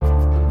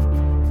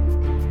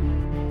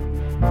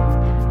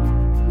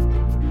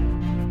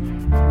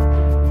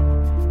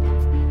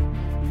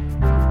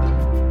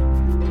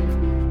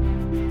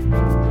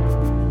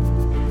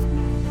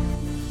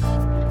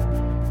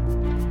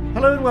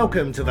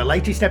Welcome to the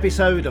latest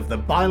episode of the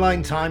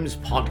Byline Times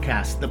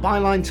podcast. The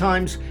Byline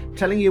Times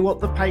telling you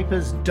what the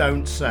papers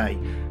don't say.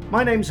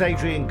 My name's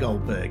Adrian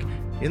Goldberg.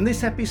 In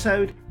this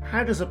episode,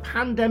 how does a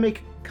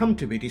pandemic come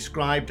to be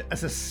described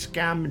as a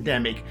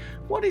scamdemic?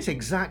 What is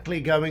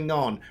exactly going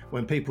on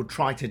when people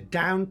try to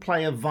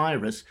downplay a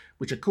virus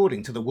which,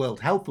 according to the World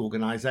Health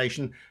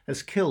Organization,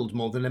 has killed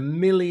more than 1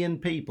 million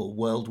people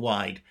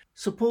worldwide?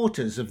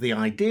 Supporters of the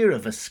idea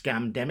of a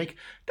scamdemic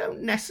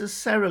don't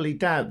necessarily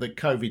doubt that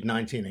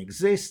COVID-19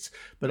 exists,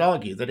 but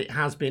argue that it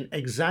has been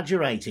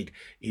exaggerated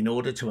in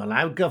order to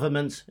allow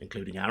governments,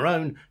 including our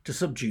own, to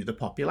subdue the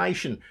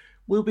population.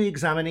 We'll be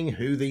examining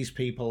who these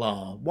people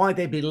are, why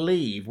they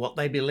believe what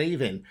they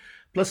believe in,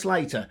 plus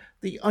later,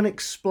 the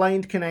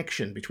unexplained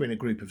connection between a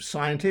group of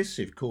scientists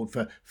who've called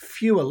for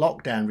fewer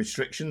lockdown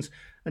restrictions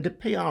and a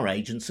PR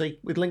agency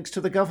with links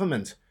to the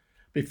government.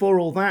 Before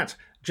all that,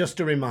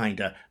 just a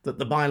reminder that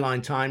the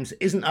Byline Times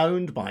isn't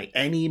owned by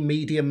any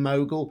media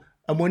mogul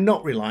and we're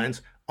not reliant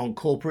on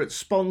corporate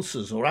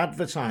sponsors or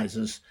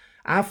advertisers.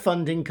 Our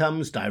funding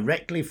comes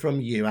directly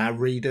from you, our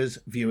readers,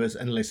 viewers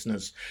and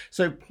listeners.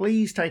 So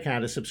please take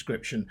out a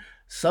subscription.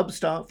 Subs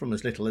start from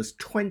as little as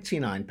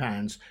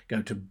 £29.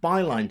 Go to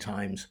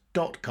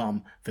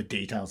bylinetimes.com for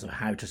details of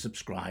how to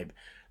subscribe.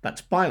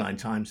 That's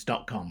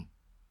bylinetimes.com.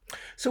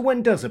 So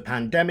when does a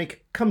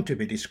pandemic come to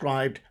be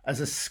described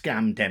as a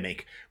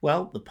scamdemic?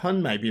 Well, the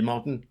pun may be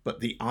modern, but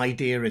the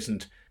idea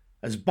isn't.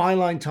 As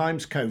Byline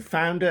Times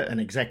co-founder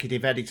and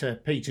executive editor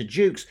Peter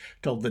Jukes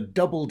told the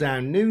Double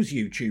Down News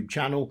YouTube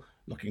channel,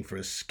 looking for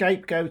a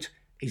scapegoat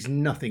is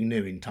nothing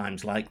new in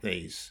times like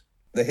these.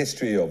 The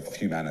history of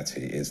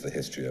humanity is the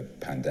history of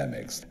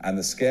pandemics. And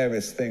the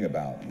scariest thing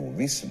about more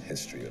recent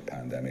history of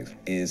pandemics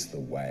is the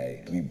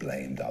way we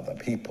blamed other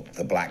people.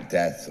 The Black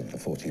Death of the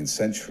 14th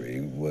century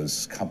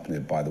was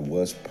accompanied by the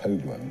worst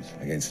pogroms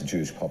against the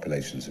Jewish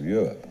populations of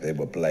Europe. They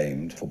were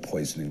blamed for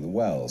poisoning the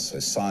wells. So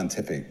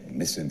scientific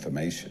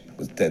misinformation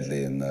was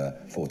deadly in the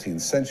 14th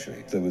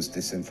century. There was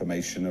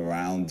disinformation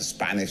around the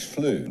Spanish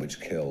flu,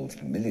 which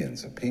killed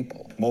millions of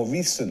people. More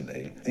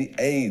recently, the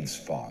AIDS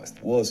virus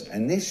was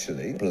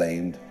initially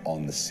blamed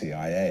on the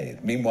CIA.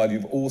 Meanwhile,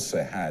 you've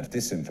also had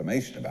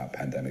disinformation about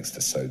pandemics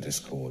to sow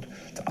discord,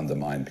 to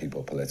undermine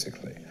people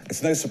politically.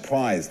 It's no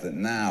surprise that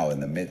now, in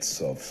the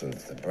midst of sort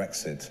of the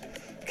Brexit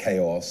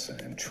chaos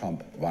and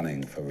Trump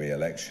running for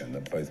re-election,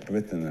 that both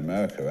Britain and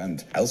America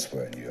and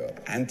elsewhere in Europe,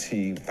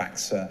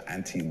 anti-vaxxer,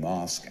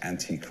 anti-mask,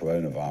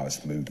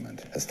 anti-coronavirus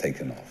movement has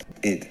taken off.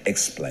 It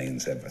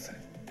explains everything.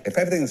 If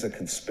everything's a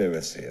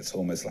conspiracy, it's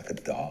almost like a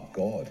dark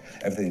god.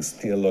 Everything's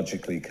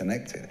theologically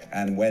connected.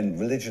 And when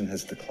religion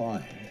has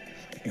declined,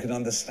 you can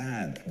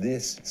understand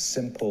this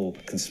simple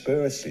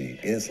conspiracy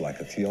is like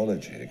a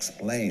theology. It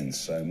explains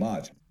so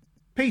much.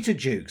 Peter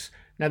Jukes.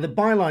 Now, the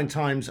Byline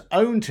Times'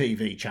 own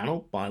TV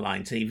channel,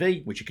 Byline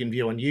TV, which you can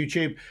view on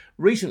YouTube,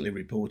 recently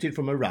reported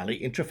from a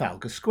rally in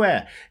Trafalgar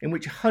Square, in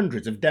which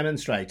hundreds of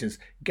demonstrators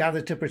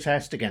gathered to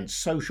protest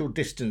against social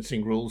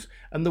distancing rules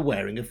and the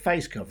wearing of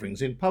face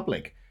coverings in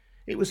public.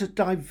 It was a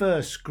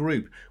diverse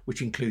group,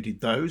 which included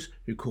those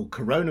who called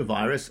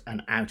coronavirus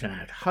an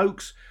out-and-out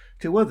hoax,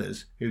 to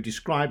others who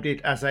described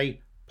it as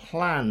a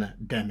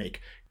plandemic,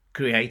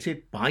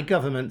 created by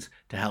governments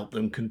to help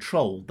them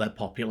control their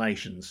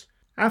populations.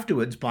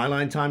 Afterwards,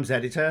 Byline Times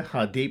editor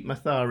Hardeep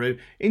Matharu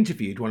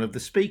interviewed one of the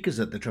speakers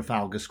at the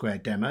Trafalgar Square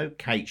demo,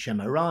 Kate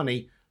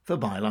Shemirani, for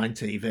Byline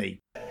TV.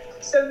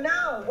 So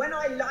now, when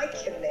I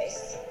liken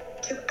this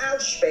to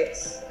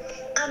Auschwitz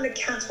and the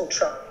cattle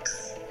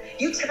trucks,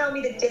 you tell me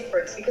the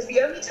difference, because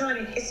the only time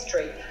in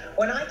history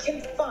when I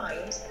can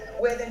find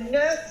where the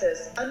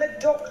nurses and the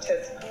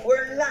doctors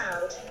were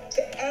allowed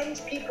to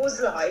end people's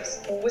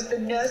lives was the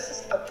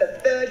nurses of the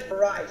Third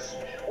Reich,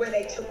 where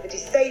they took the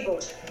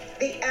disabled,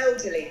 the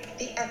elderly,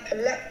 the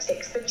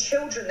epileptics, the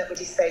children that were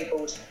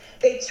disabled.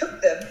 They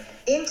took them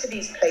into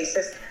these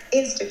places,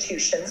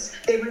 institutions.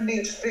 They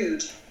removed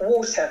food,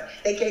 water.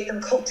 They gave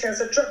them cocktails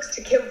of drugs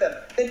to kill them.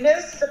 The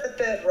nurses of the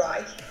Third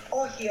Reich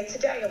are here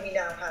today, and we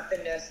now have the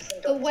nurses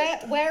and doctors.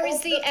 But where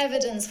is the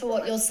evidence for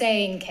what you're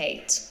saying,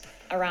 Kate,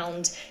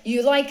 around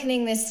you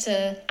likening this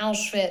to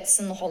Auschwitz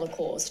and the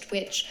Holocaust,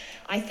 which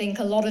I think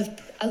a lot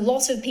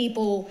of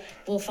people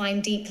will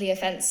find deeply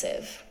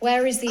offensive?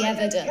 Where is the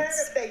evidence? I don't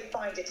care if they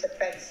find it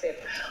offensive.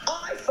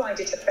 I find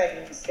it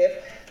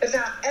offensive that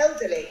our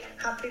elderly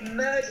have been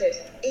murdered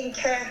in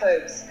care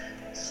homes.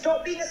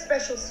 Stop being a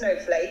special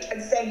snowflake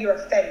and saying you're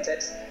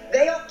offended.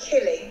 They are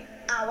killing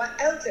our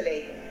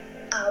elderly,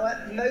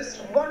 our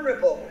most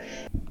vulnerable.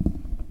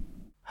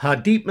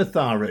 Hardeep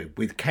Matharu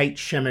with Kate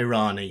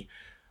Shemirani.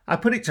 I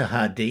put it to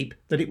Hardeep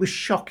that it was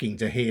shocking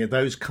to hear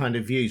those kind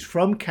of views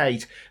from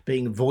Kate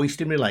being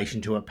voiced in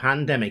relation to a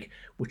pandemic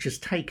which has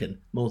taken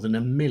more than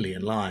 1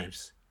 million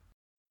lives.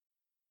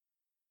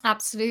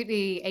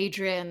 Absolutely,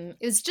 Adrian.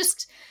 It's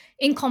just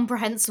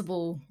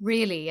incomprehensible,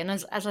 really. And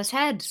as I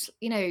said,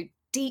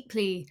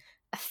 deeply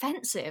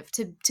offensive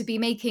to be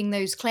making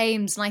those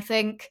claims. And I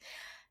think,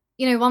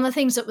 one of the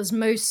things that was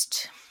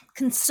most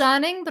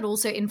concerning but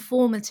also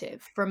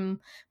informative from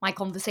my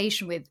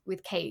conversation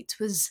with Kate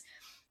was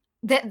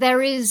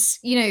there is,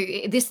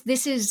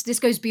 this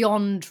goes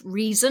beyond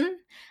reason.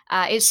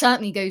 It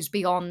certainly goes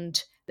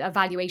beyond the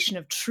evaluation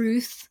of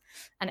truth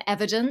and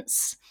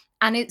evidence,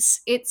 and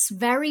it's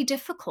very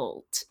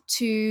difficult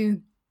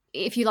to,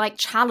 if you like,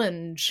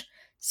 challenge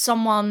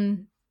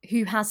someone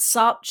who has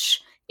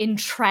such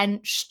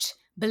entrenched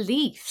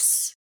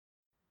beliefs.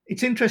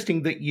 It's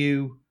interesting that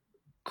you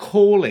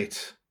call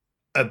it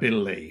a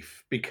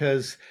belief,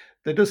 because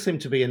there does seem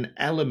to be an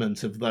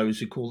element of those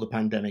who call the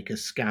pandemic a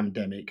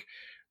scamdemic,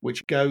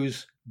 which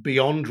goes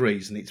beyond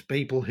reason. It's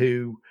people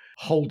who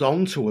hold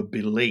on to a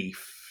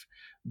belief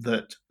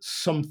that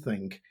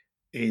something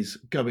is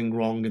going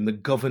wrong in the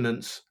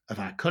governance of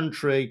our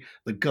country,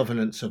 the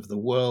governance of the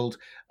world,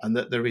 and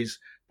that there is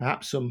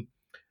perhaps some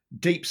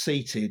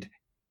deep-seated,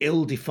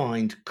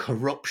 ill-defined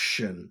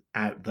corruption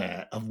out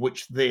there, of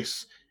which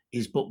this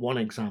is but one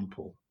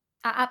example.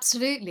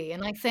 Absolutely.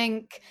 And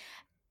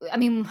I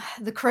mean,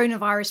 the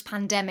coronavirus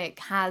pandemic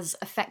has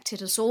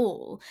affected us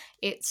all.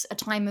 It's a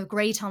time of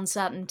great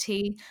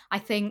uncertainty. I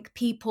think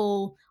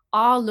people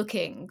are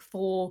looking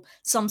for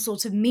some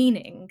sort of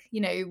meaning.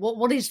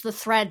 What is the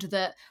thread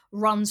that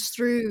runs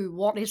through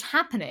what is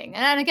happening?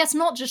 And I guess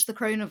not just the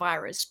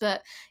coronavirus,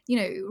 but,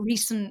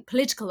 recent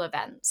political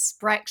events,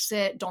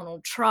 Brexit,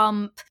 Donald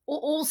Trump,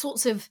 all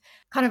sorts of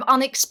kind of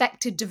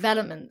unexpected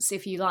developments,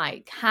 if you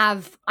like,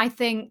 have, I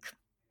think,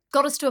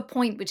 got us to a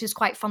point which is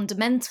quite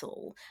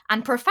fundamental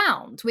and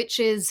profound, which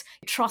is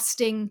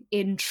trusting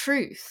in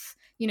truth.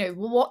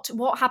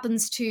 What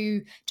happens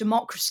to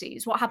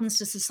democracies? What happens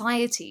to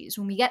societies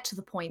when we get to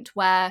the point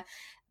where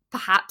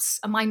perhaps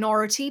a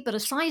minority, but a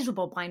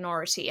sizable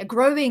minority, a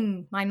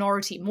growing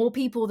minority, more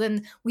people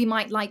than we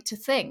might like to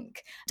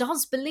think,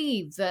 does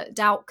believe that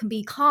doubt can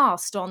be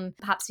cast on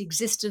perhaps the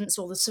existence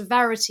or the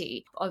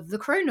severity of the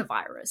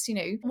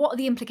coronavirus? What are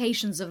the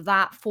implications of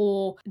that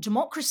for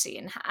democracy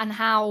and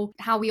how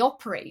we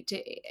operate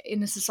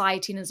in a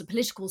society and as a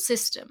political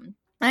system?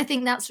 And I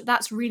think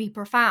that's really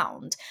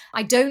profound.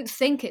 I don't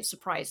think it's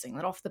surprising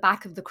that off the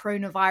back of the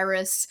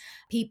coronavirus,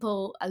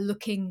 people are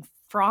looking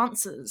for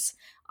answers,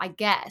 I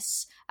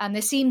guess. And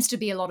there seems to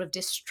be a lot of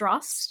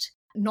distrust,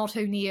 not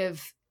only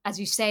of, as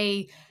you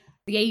say,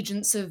 the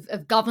agents of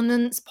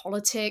governance,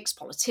 politics,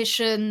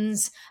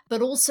 politicians,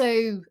 but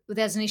also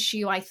there's an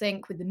issue, I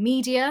think, with the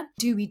media.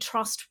 Do we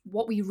trust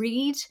what we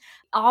read?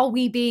 Are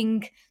we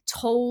being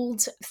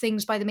told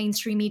things by the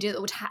mainstream media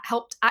that would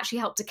help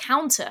to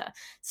counter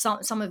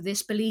some of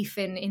this belief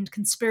in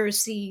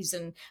conspiracies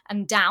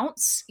and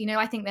doubts?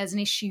 I think there's an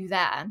issue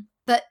there.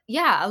 But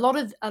yeah, a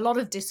lot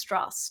of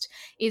distrust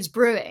is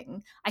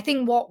brewing. I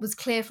think what was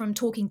clear from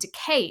talking to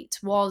Kate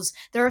was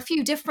there are a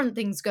few different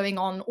things going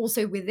on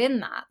also within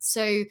that.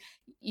 So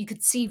you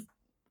could see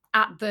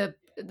at the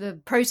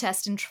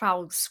protest in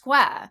Trafalgar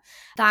Square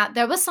that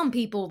there were some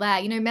people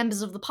there,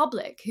 members of the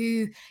public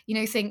who,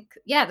 think,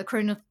 yeah, the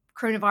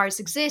coronavirus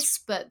exists,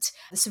 but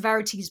the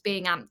severity is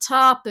being amped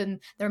up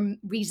and there are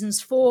reasons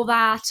for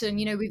that. And,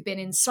 we've been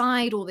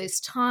inside all this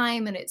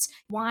time and it's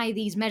why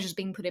these measures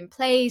being put in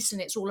place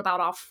and it's all about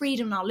our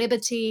freedom and our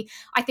liberty.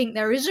 I think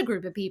there is a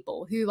group of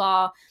people who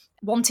are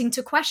wanting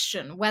to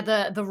question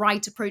whether the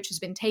right approach has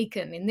been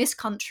taken in this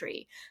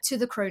country to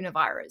the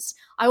coronavirus.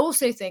 I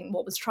also think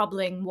what was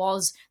troubling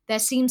was there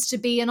seems to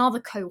be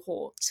another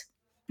cohort,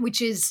 which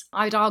is,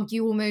 I'd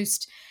argue,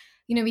 almost,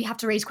 we have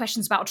to raise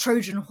questions about a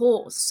Trojan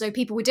horse. So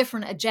people with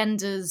different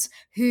agendas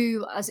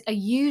who are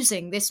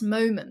using this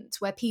moment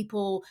where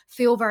people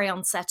feel very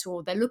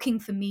unsettled, they're looking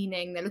for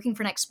meaning, they're looking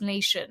for an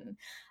explanation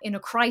in a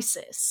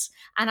crisis,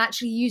 and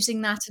actually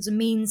using that as a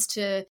means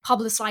to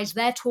publicize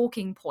their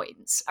talking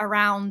points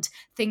around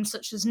things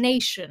such as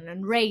nation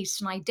and race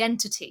and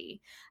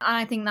identity. And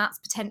I think that's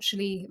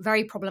potentially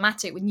very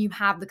problematic when you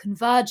have the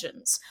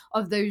convergence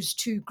of those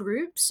two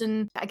groups.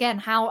 And again,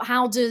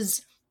 how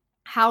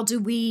do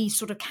we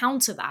sort of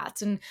counter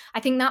that? And I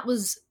think that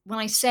was when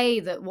I say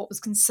that what was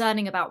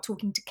concerning about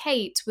talking to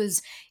Kate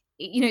was,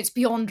 it's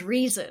beyond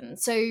reason.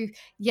 So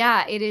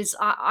yeah, it is.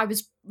 I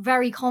was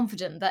very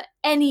confident that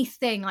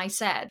anything I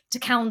said to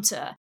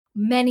counter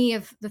many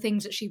of the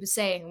things that she was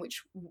saying,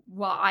 which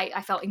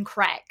I felt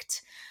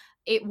incorrect,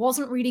 it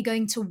wasn't really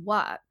going to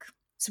work.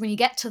 So when you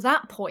get to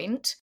that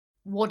point,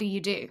 what do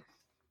you do?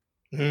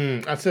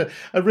 That's a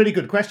really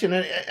good question.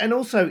 And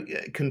also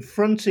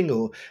confronting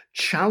or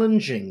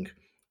challenging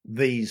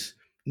these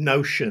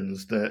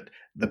notions that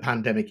the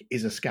pandemic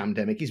is a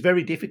scamdemic is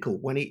very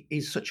difficult when it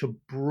is such a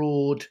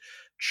broad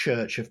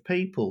church of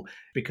people.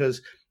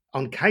 Because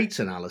on Kate's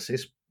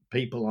analysis,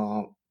 people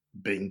are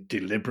being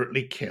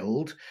deliberately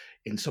killed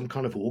in some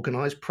kind of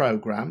organised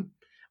programme,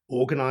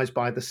 organised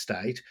by the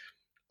state.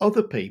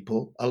 Other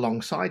people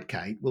alongside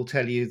Kate will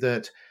tell you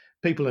that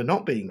People are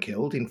not being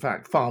killed. In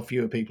fact, far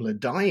fewer people are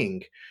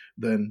dying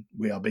than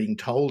we are being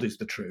told is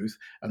the truth.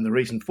 And the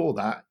reason for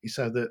that is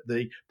so that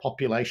the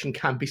population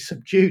can be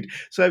subdued.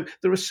 So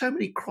there are so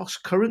many cross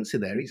currents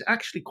in there. It's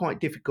actually quite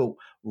difficult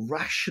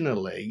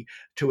rationally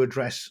to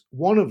address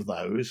one of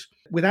those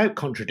without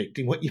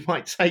contradicting what you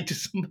might say to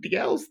somebody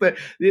else.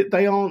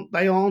 They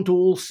aren't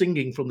all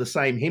singing from the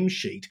same hymn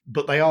sheet,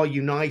 but they are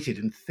united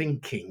in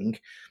thinking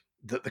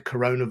that the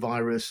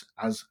coronavirus,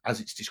 as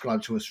it's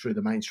described to us through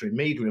the mainstream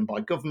media and by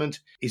government,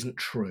 isn't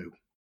true.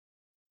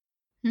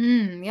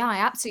 Yeah, I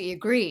absolutely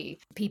agree.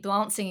 People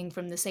aren't singing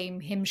from the same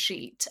hymn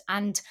sheet.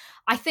 And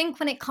I think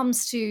when it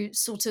comes to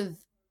sort of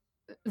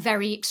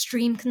very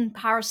extreme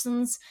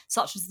comparisons,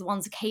 such as the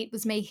ones Kate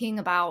was making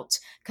about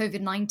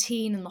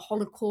COVID-19 and the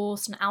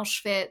Holocaust and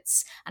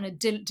Auschwitz and a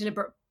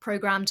deliberate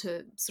program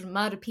to sort of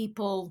murder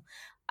people,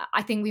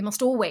 I think we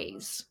must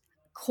always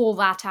call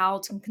that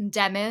out and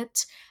condemn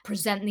it,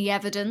 present the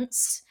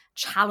evidence,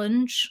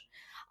 challenge.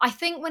 I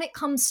think when it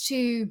comes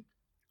to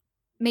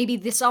maybe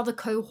this other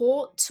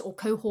cohort or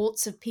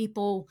cohorts of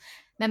people,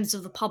 members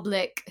of the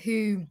public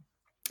who,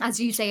 as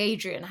you say,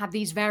 Adrian, have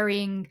these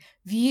varying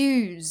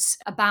views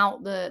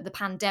about the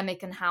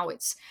pandemic and how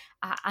it's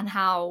and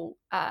how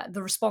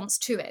the response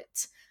to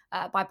it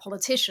by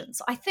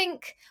politicians. I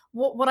think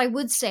what I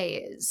would say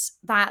is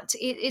that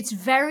it's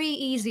very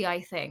easy,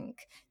 I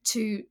think,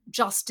 to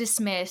just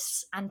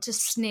dismiss and to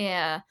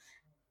sneer.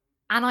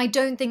 And I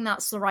don't think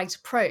that's the right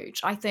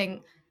approach. I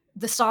think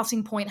the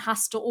starting point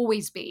has to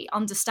always be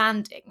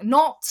understanding,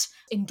 not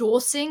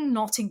endorsing,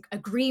 not in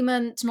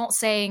agreement, not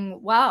saying,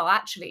 well,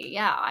 actually,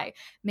 yeah,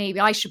 maybe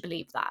I should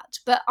believe that,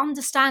 but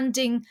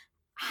understanding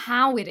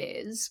how it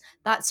is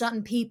that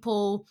certain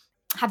people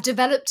have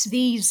developed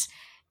these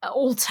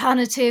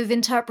alternative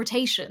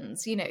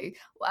interpretations,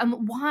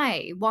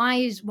 why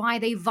are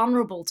they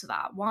vulnerable to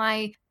that?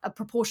 Why a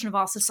proportion of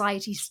our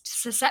society is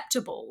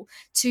susceptible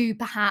to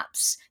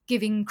perhaps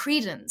giving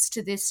credence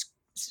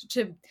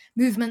to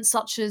movements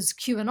such as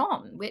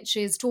QAnon, which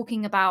is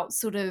talking about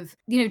sort of,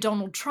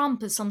 Donald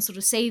Trump as some sort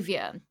of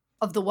savior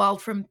of the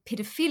world from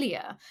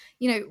pedophilia.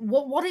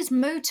 What is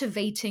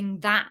motivating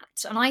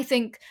that? And I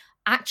think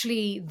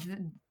actually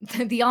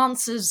the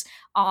answers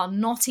are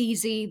not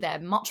easy. They're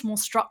much more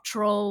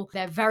structural.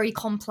 They're very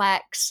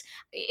complex.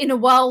 In a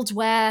world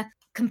where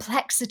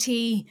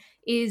complexity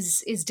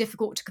is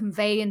difficult to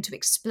convey and to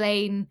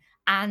explain,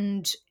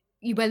 and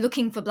we're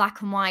looking for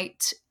black and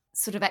white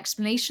sort of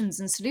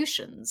explanations and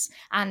solutions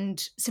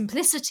and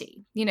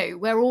simplicity.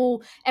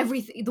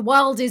 The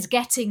world is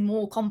getting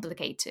more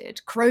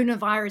complicated.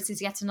 Coronavirus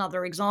is yet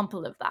another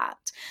example of that.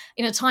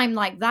 In a time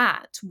like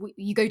that,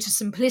 you go to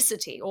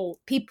simplicity, or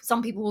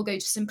some people will go to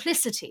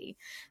simplicity,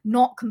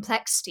 not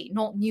complexity,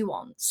 not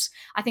nuance.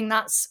 I think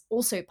that's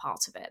also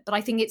part of it. But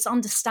I think it's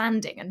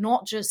understanding and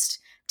not just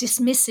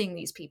dismissing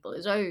these people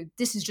as, oh,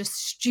 this is just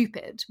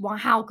stupid. Why?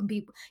 How can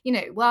people,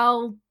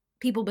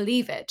 people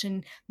believe it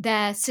and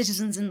they're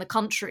citizens in the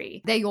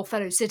country. They're your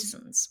fellow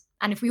citizens.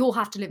 And if we all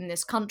have to live in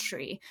this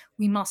country,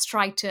 we must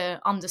try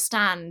to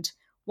understand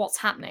what's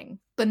happening,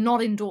 but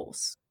not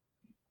endorse.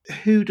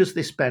 Who does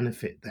this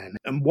benefit then?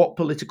 And what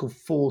political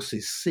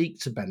forces seek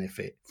to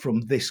benefit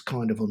from this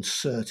kind of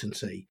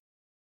uncertainty?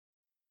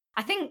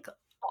 I think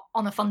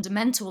on a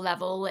fundamental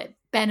level, it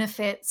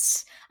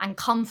benefits and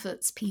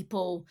comforts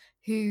people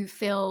who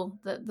feel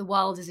that the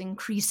world is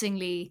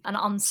increasingly an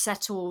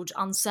unsettled,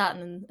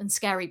 uncertain, and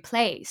scary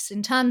place.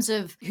 In terms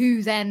of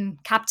who then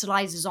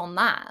capitalizes on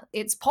that,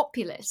 it's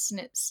populists and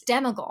it's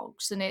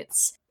demagogues and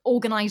it's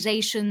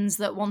organizations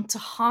that want to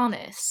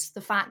harness the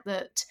fact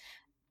that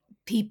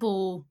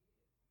people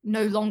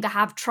no longer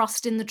have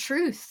trust in the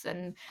truth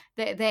and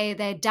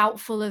they're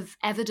doubtful of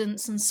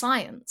evidence and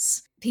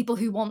science. People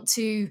who want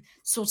to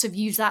sort of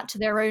use that to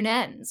their own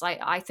ends,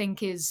 I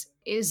think is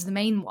the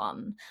main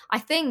one. I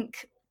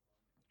think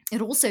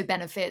it also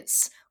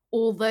benefits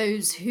all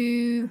those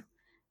who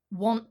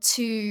want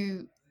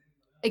to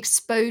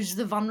expose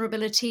the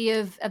vulnerability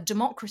of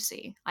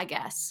democracy, I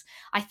guess.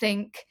 I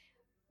think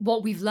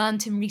what we've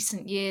learned in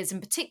recent years in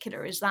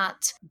particular is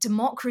that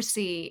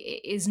democracy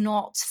is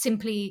not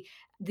simply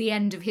the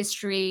end of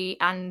history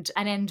and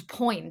an end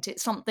point.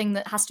 It's something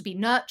that has to be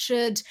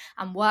nurtured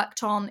and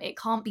worked on. It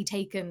can't be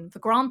taken for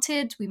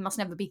granted. We must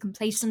never be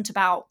complacent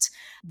about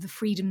the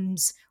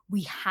freedoms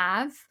we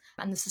have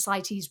and the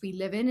societies we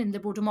live in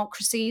liberal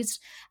democracies.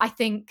 I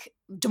think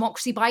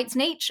democracy by its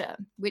nature,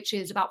 which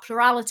is about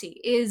plurality,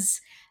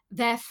 is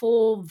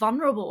therefore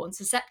vulnerable and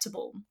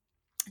susceptible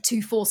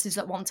to forces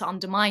that want to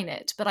undermine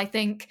it. But I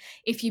think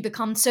if you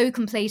become so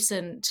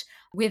complacent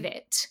with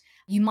it,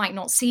 you might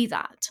not see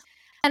that.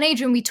 And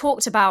Adrian, we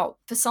talked about,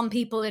 for some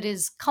people, it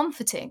is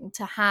comforting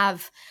to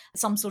have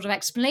some sort of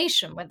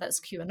explanation, whether it's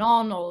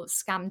QAnon or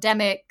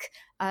scamdemic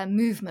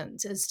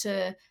movement, as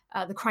to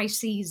the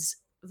crises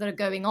that are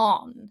going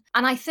on.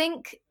 And I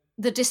think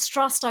the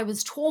distrust I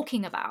was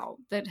talking about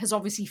that has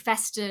obviously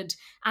festered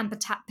and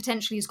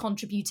potentially is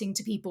contributing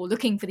to people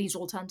looking for these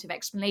alternative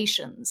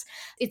explanations,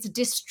 it's a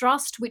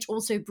distrust which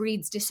also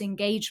breeds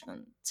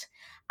disengagement.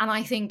 And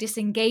I think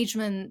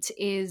disengagement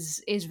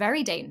is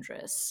very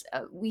dangerous.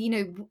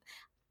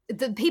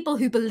 The people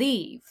who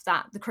believe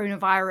that the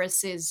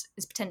coronavirus is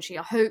potentially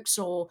a hoax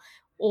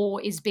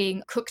or is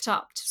being cooked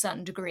up to a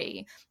certain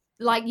degree,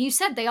 like you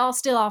said, they are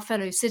still our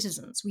fellow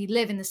citizens. We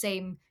live in the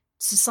same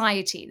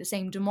society, the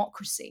same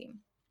democracy.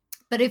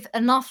 But if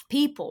enough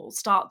people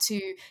start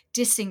to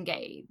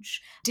disengage,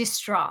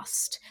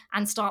 distrust,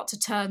 and start to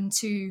turn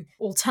to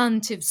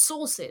alternative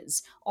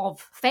sources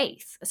of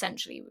faith,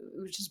 essentially,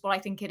 which is what I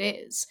think it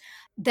is,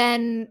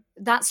 then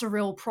that's a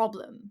real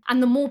problem.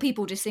 And the more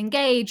people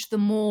disengage, the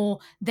more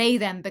they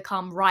then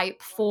become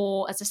ripe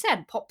for, as I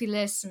said,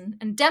 populists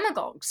and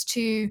demagogues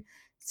to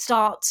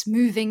start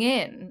moving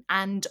in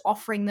and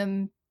offering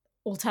them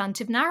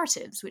alternative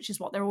narratives, which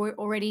is what they're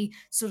already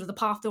sort of the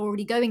path they're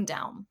already going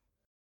down.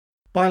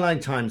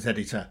 Byline Times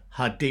editor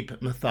Hardeep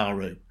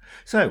Matharu.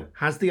 So,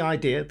 has the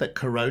idea that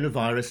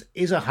coronavirus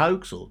is a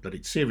hoax or that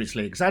it's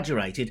seriously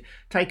exaggerated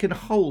taken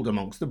hold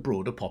amongst the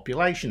broader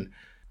population?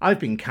 I've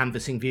been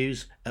canvassing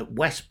views at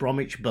West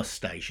Bromwich bus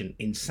station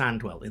in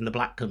Sandwell in the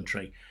Black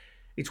Country.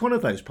 It's one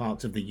of those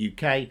parts of the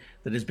UK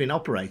that has been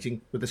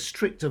operating with a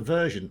stricter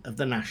version of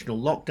the national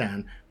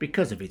lockdown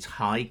because of its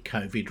high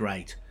COVID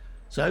rate.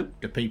 So,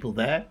 do people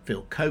there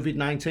feel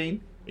COVID-19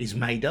 is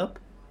made up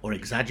or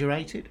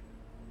exaggerated?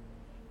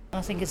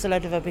 I think it's a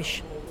load of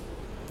rubbish.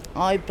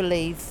 I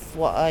believe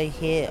what I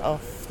hear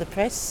off the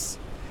press.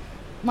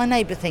 My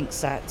neighbour thinks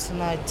that,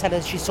 and I tell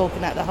her she's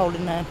talking out the hole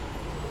in her.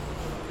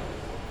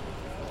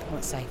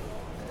 What's say?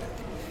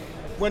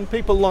 When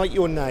people like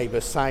your neighbour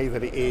say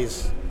that it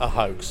is a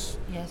hoax,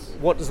 Yes.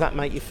 what does that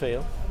make you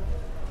feel?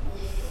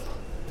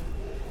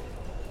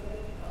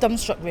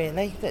 Dumbstruck,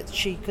 really, that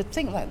she could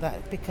think like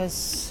that,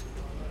 because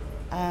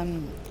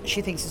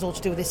she thinks it's all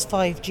to do with this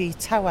 5G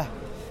tower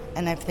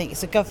and everything.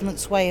 It's the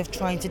government's way of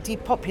trying to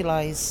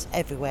depopulise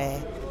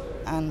everywhere,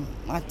 and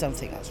I don't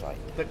think that's right.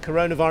 That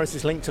coronavirus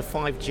is linked to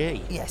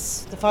 5G?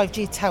 Yes, the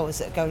 5G towers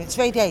that are going. It's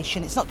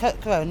radiation. It's not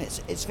corona,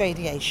 it's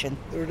radiation.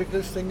 The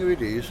ridiculous thing of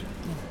it is,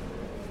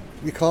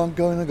 you can't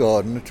go in the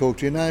garden and talk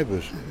to your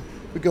neighbours.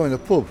 We go in the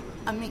pub.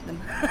 And meet them.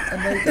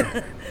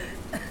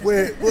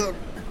 Well,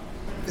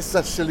 it's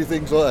such silly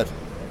things like that.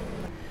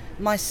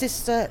 My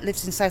sister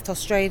lives in South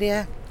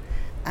Australia.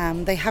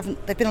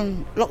 They've been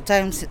on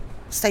lockdown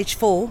stage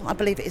 4, I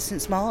believe it is,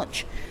 since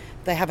March.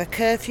 They have a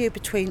curfew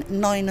between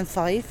 9 and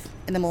 5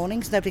 in the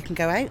mornings. Nobody can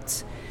go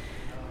out.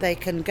 They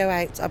can go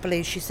out, I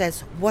believe she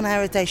says, 1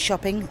 hour a day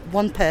shopping,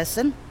 one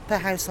person per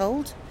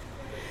household.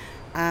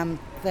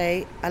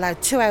 They allow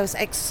 2 hours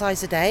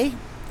exercise a day.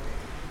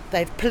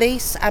 They've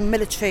police and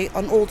military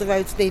on all the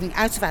roads leading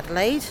out of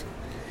Adelaide.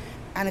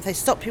 And if they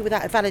stop you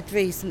without a valid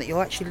reason that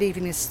you're actually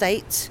leaving the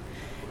state,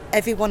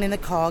 everyone in a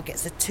car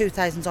gets a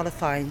 $2,000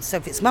 fine. So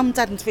if it's mum,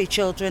 dad and 3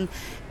 children,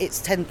 it's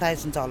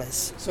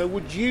 $10,000. So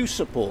would you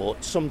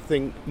support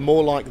something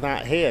more like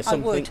that here?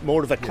 Something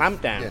more of a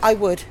clampdown? Yes. I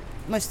would,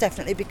 most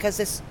definitely, because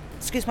there's,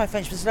 excuse my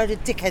French, there's a load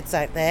of dickheads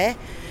out there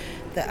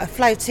that are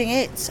flouting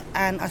it.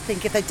 And I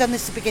think if they'd done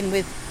this to begin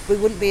with, we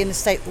wouldn't be in the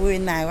state we're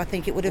in now. I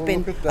think it would have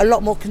been a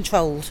lot more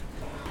controlled.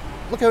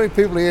 Look how many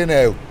people are here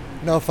now,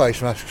 no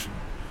face masks.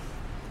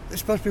 They're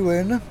supposed to be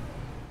wearing them.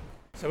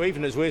 So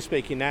even as we're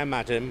speaking now,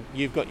 madam,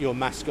 you've got your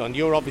mask on.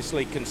 You're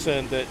obviously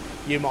concerned that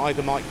you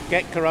either might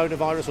get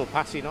coronavirus or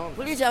pass it on.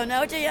 Well, you don't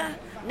know, do you?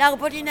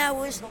 Nobody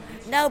knows.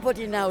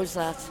 Nobody knows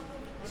that.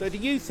 So do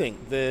you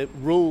think the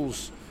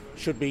rules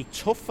should be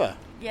tougher?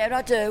 Yeah,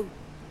 I do.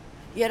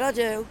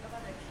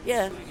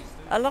 Yeah.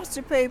 A lot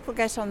of people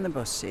get on the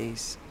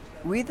buses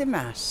with a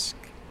mask,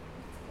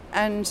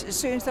 and as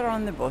soon as they're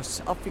on the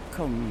bus, off it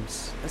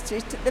comes. They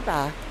sit at the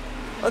back.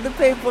 Other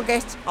people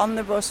get on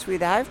the bus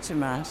without a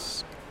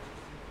mask,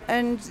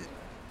 and,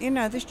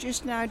 there's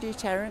just no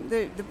deterrent.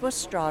 The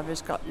bus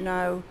driver's got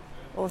no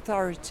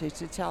authority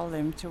to tell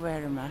them to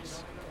wear a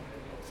mask.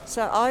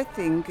 So I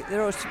think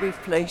there ought to be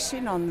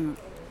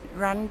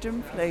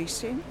random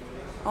policing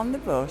on the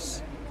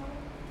bus.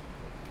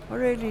 I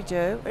really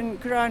do.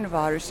 And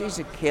coronavirus is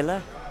a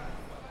killer.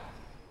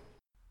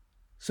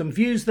 Some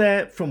views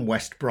there from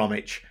West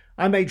Bromwich.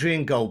 I'm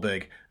Adrian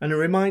Goldberg, and a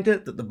reminder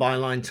that the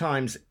Byline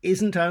Times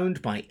isn't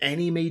owned by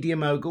any media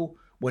mogul.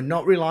 We're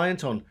not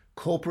reliant on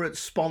corporate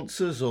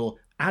sponsors or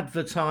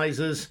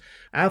advertisers.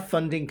 Our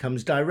funding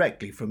comes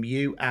directly from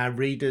you, our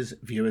readers,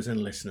 viewers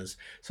and listeners.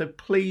 So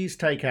please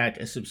take out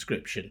a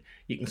subscription.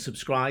 You can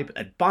subscribe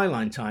at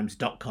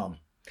bylinetimes.com.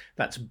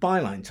 That's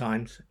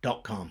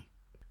bylinetimes.com.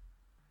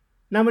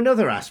 Now,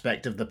 another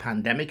aspect of the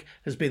pandemic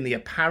has been the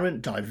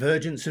apparent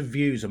divergence of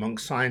views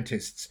amongst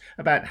scientists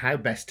about how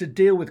best to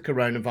deal with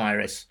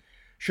coronavirus.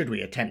 Should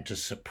we attempt to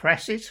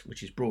suppress it,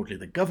 which is broadly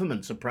the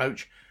government's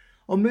approach,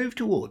 or move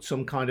towards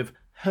some kind of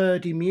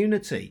herd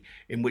immunity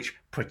in which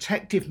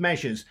protective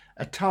measures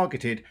are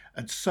targeted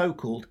at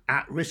so-called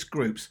at-risk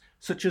groups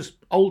such as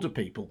older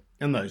people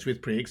and those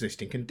with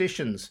pre-existing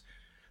conditions?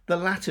 The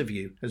latter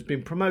view has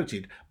been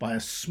promoted by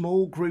a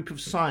small group of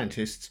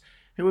scientists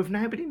who have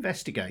now been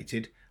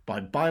investigated by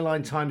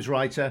Byline Times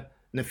writer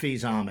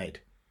Nafeez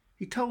Ahmed.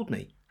 He told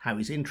me how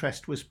his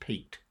interest was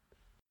piqued.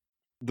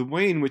 The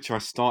way in which I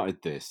started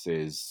this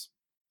is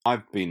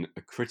I've been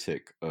a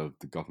critic of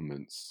the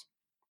government's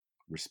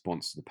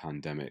response to the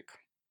pandemic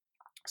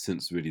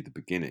since really the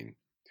beginning.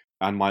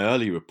 And my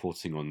early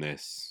reporting on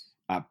this,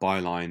 at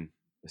Byline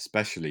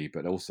especially,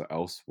 but also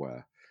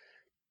elsewhere,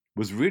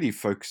 was really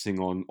focusing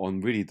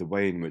on really the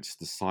way in which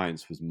the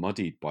science was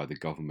muddied by the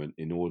government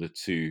in order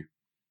to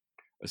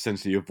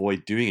essentially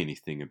avoid doing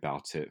anything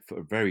about it for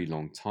a very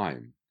long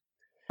time.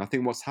 I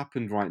think what's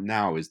happened right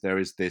now is there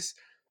is this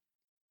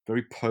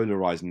very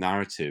polarized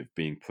narrative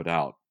being put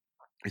out,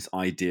 this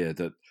idea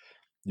that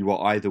you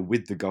are either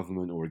with the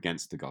government or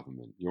against the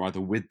government. You're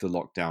either with the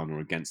lockdown or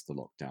against the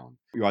lockdown.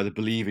 You either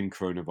believe in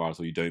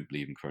coronavirus or you don't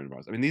believe in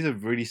coronavirus. I mean, these are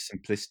really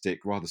simplistic,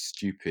 rather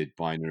stupid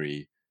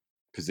binary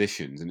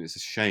positions, and it's a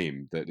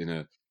shame that in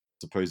a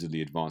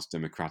supposedly advanced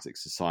democratic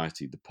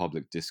society, the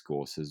public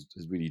discourse has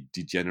really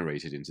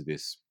degenerated into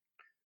this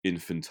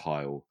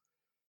infantile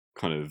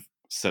kind of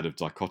set of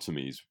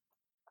dichotomies.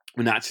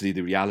 And actually,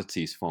 the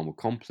reality is far more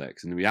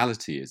complex. And the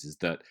reality is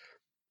that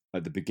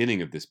at the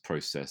beginning of this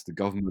process, the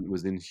government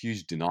was in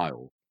huge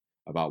denial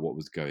about what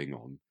was going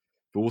on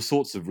for all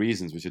sorts of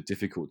reasons which are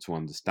difficult to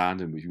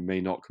understand and which we may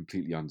not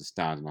completely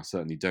understand. And I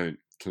certainly don't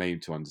claim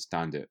to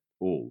understand it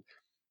all.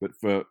 But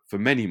for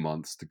many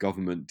months, the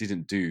government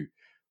didn't do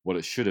what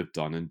it should have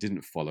done and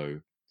didn't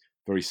follow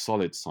very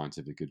solid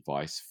scientific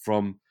advice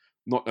from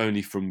not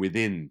only from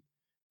within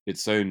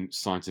its own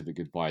scientific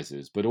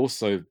advisors, but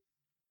also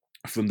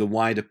from the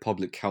wider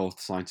public health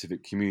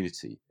scientific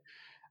community.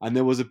 And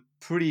there was a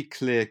pretty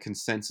clear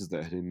consensus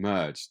that had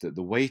emerged that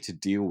the way to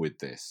deal with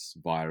this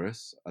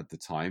virus at the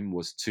time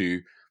was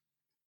to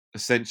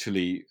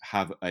essentially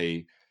have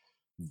a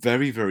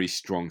very, very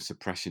strong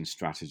suppression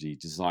strategy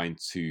designed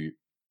to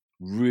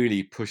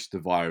really push the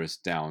virus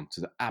down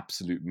to the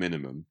absolute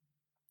minimum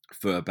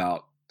for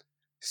about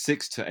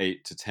 6 to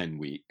 8 to 10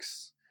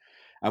 weeks.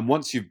 And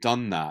once you've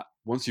done that,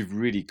 once you've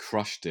really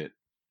crushed it,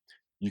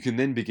 you can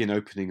then begin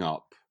opening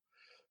up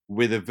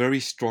with a very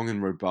strong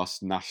and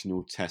robust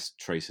national test,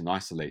 trace, and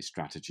isolate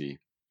strategy.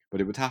 But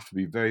it would have to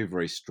be very,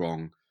 very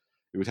strong.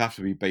 It would have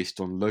to be based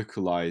on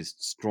localized,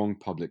 strong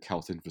public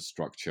health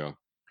infrastructure.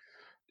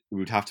 It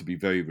would have to be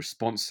very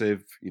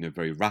responsive,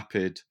 very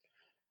rapid.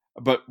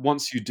 But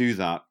once you do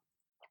that,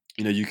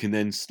 you can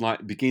then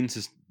begin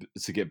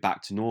to get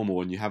back to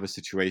normal, and you have a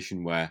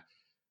situation where,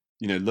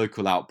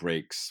 local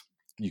outbreaks,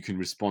 you can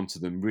respond to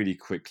them really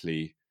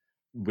quickly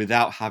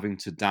without having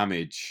to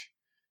damage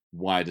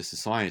wider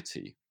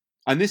society.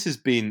 And this has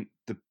been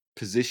the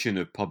position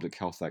of public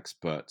health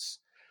experts.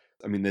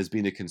 I mean, there's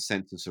been a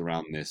consensus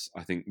around this,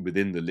 I think,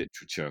 within the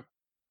literature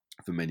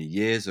for many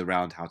years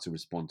around how to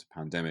respond to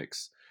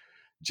pandemics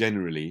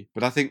generally.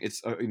 But I think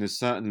it's,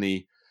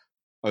 certainly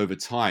over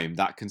time,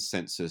 that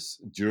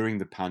consensus during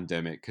the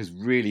pandemic has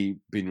really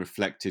been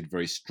reflected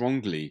very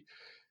strongly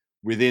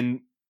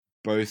within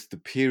both the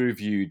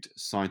peer-reviewed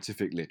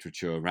scientific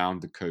literature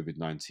around the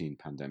COVID-19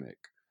 pandemic,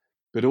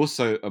 but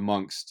also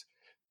amongst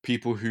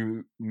people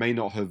who may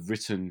not have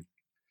written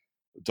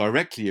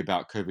directly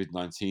about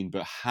COVID-19,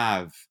 but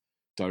have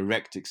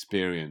direct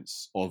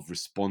experience of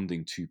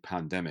responding to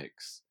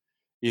pandemics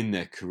in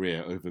their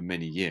career over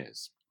many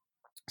years.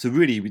 So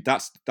really,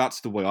 that's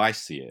the way I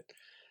see it.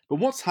 But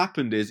what's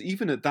happened is,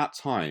 even at that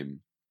time,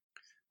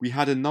 we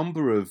had a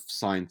number of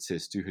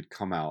scientists who had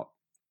come out,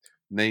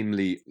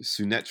 namely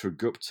Sunetra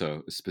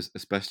Gupta,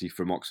 especially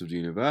from Oxford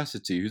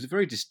University, who's a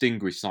very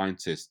distinguished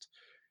scientist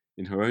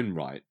in her own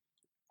right,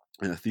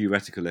 a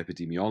theoretical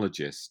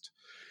epidemiologist,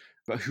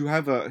 but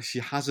however, she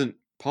hasn't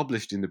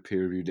published in the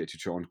peer-reviewed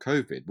literature on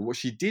COVID. But what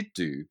she did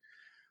do,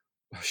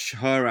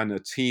 her and a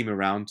team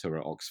around her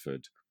at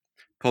Oxford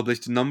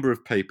published a number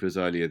of papers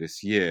earlier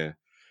this year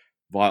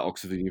via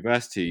Oxford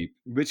University,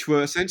 which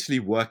were essentially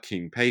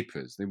working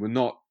papers. They were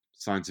not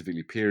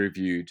scientifically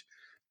peer-reviewed.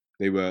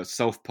 They were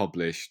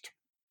self-published.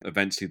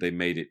 Eventually, they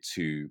made it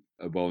to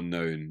a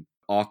well-known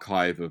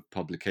archive of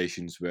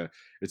publications where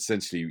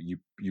essentially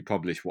you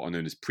publish what are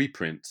known as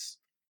preprints.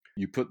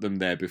 You put them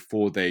there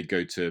before they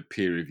go to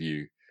peer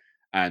review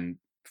and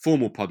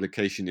formal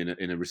publication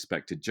in a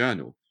respected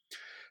journal.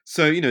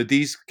 So,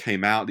 these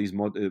came out,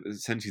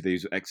 essentially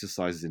these were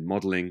exercises in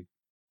modeling.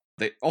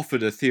 They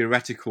offered a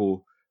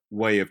theoretical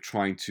way of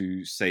trying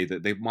to say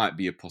that there might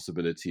be a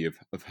possibility of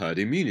herd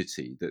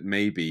immunity, that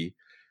maybe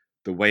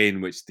the way in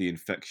which the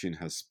infection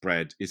has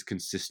spread is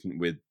consistent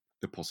with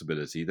the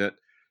possibility that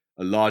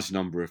a large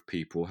number of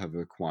people have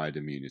acquired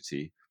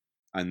immunity,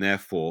 and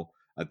therefore,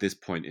 at this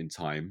point in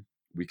time,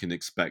 we can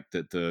expect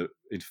that the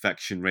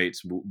infection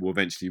rates will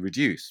eventually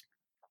reduce.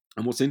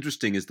 And what's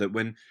interesting is that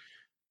when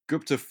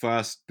Gupta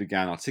first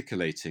began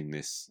articulating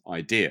this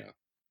idea,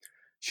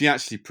 she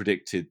actually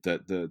predicted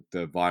that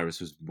the virus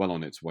was well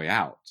on its way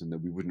out and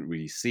that we wouldn't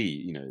really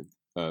see,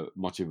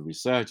 much of a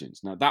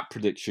resurgence. Now, that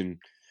prediction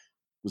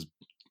was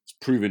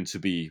proven to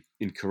be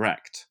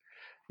incorrect.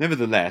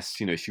 Nevertheless,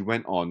 she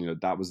went on,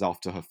 that was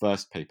after her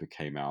first paper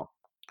came out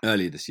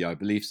earlier this year, I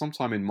believe,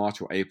 sometime in March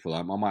or April.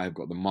 I might have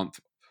got the month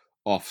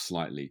off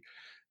slightly.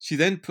 She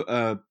then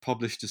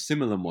published a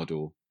similar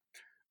model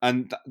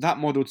And that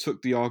model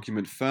took the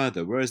argument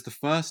further, whereas the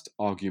first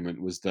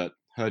argument was that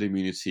herd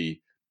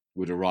immunity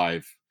would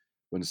arrive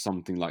when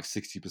something like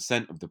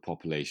 60% of the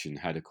population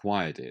had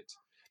acquired it.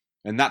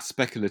 And that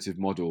speculative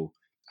model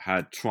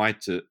had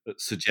tried to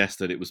suggest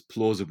that it was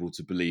plausible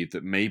to believe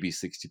that maybe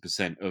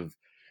 60% of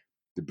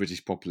the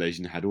British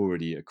population had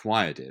already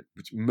acquired it,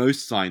 which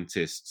most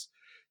scientists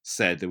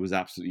said there was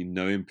absolutely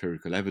no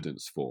empirical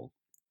evidence for.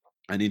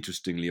 And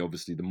interestingly,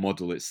 obviously, the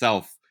model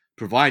itself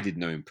provided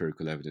no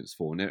empirical evidence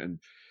for it. And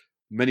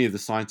many of the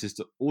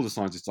scientists, all the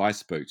scientists I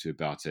spoke to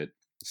about it,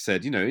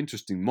 said,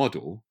 interesting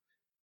model,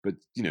 but,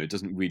 it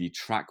doesn't really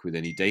track with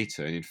any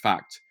data. And in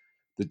fact,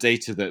 the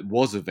data that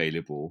was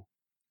available,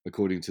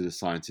 according to the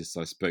scientists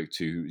I spoke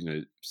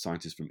to,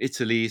 scientists from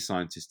Italy,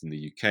 scientists in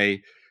the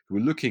UK, who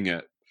were looking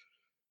at,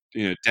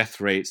 death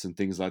rates and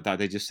things like that,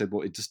 they just said,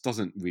 well, it just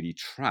doesn't really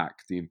track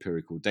the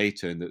empirical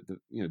data and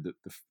the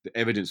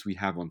evidence we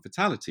have on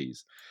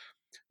fatalities.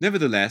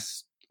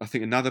 Nevertheless, I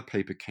think another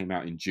paper came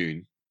out in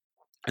June,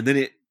 and then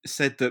it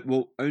said that,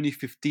 well, only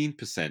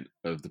 15%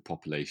 of the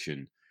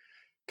population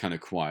can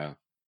acquire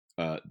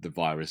the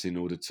virus in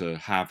order to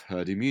have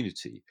herd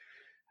immunity.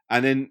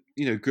 And then,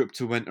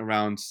 Gupta went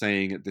around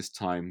saying at this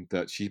time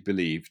that she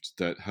believed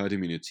that herd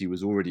immunity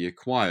was already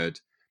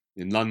acquired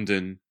in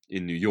London,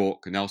 in New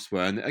York, and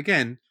elsewhere. And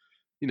again,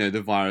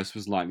 the virus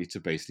was likely to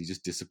basically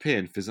just disappear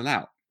and fizzle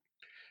out.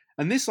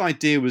 And this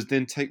idea was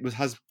then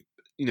has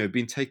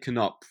been taken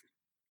up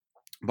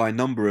by a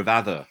number of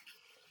other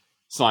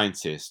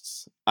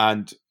scientists.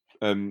 And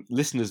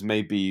listeners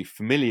may be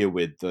familiar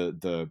with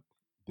the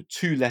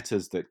two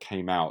letters that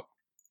came out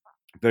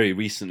very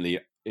recently,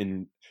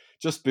 in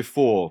just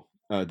before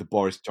the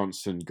Boris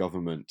Johnson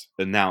government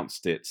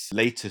announced its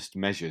latest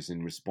measures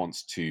in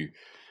response to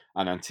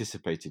an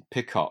anticipated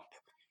pickup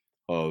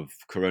of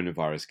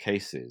coronavirus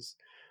cases.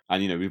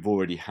 And, we've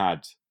already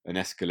had an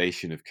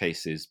escalation of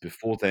cases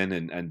before then,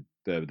 and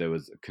there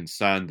was a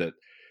concern that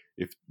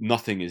if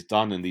nothing is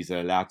done and these are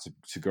allowed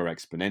to grow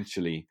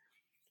exponentially,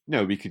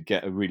 we could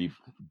get a really,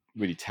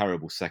 really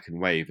terrible second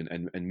wave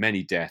and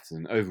many deaths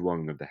and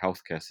overwhelming of the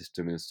healthcare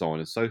system and so on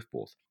and so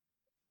forth.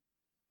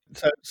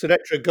 So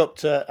Sunetra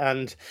Gupta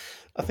and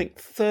I think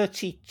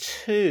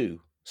 32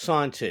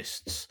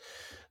 scientists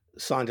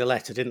signed a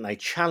letter, didn't they,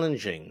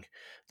 challenging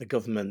the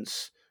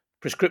government's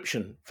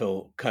prescription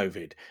for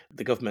COVID.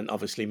 The government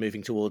obviously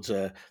moving towards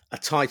a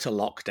tighter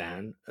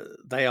lockdown.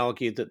 They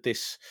argued that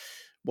this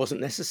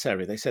wasn't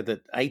necessary. They said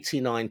that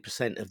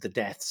 89% of the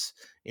deaths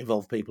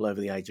involved people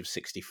over the age of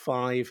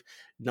 65.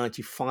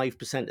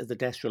 95% of the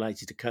deaths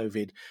related to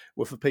COVID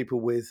were for people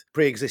with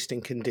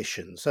pre-existing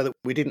conditions, so that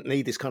we didn't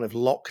need this kind of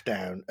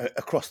lockdown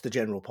across the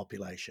general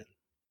population.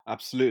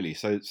 Absolutely.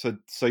 So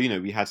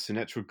we had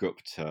Sunetra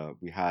Gupta,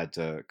 we had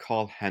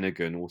Carl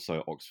Hennigan,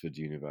 also Oxford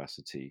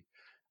University,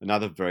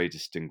 another very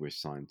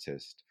distinguished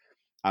scientist,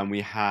 and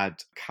we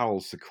had Karol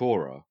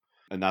Sikora,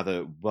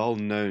 another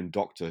well-known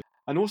doctor.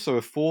 And also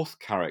a fourth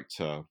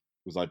character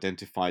was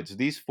identified. So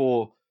these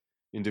four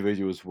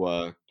individuals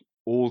were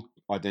all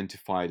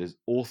identified as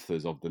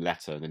authors of the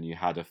letter. And then you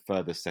had a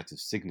further set of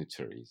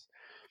signatories.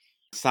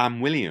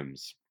 Sam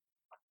Williams,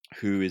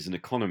 who is an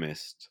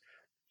economist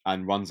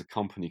and runs a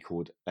company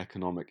called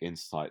Economic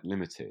Insight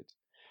Limited.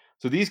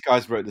 So these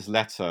guys wrote this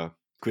letter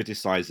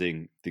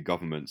criticizing the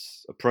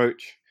government's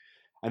approach.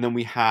 And then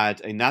we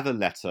had another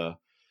letter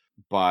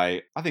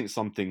by, I think,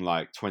 something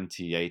like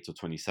 28 or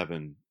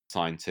 27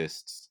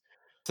 scientists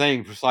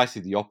saying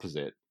precisely the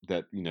opposite,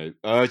 that,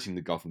 urging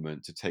the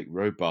government to take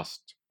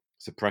robust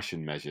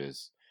suppression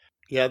measures.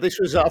 Yeah, this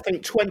was, I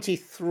think,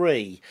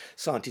 23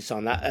 scientists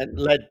on that,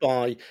 led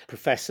by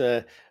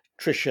Professor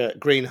Tricia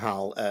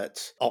Greenhalgh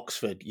at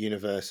Oxford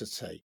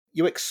University.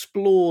 You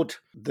explored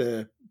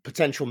the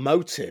potential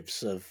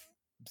motives of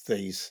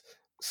these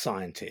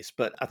scientists,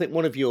 but I think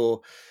one of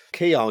your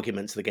key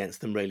arguments against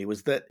them really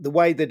was that the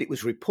way that it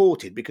was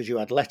reported, because you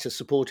had letters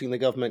supporting the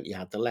government, you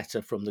had the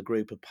letter from the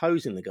group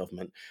opposing the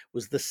government,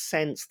 was the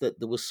sense that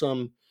there was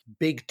some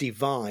big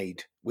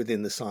divide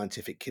within the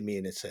scientific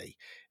community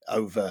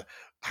over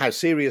how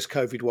serious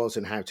COVID was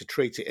and how to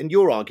treat it. And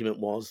your argument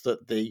was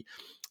that the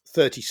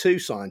 32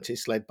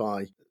 scientists led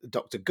by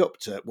Dr.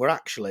 Gupta were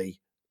actually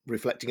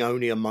reflecting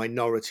only a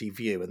minority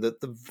view, and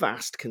that the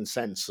vast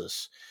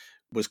consensus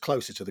was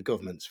closer to the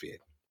government's view.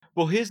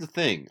 Well, here's the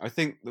thing. I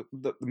think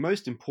the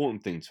most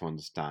important thing to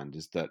understand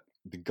is that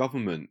the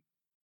government,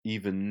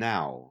 even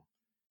now,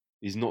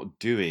 is not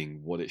doing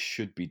what it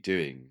should be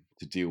doing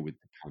to deal with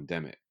the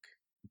pandemic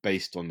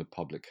based on the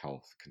public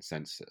health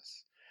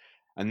consensus.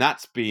 And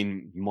that's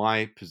been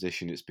my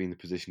position. It's been the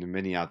position of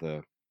many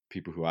other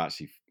people who are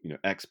actually,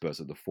 experts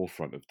at the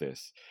forefront of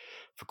this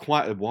for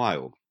quite a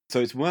while. So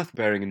it's worth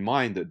bearing in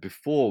mind that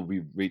before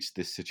we reached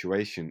this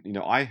situation,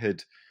 I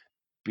had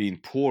been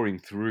pouring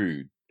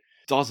through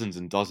dozens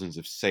and dozens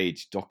of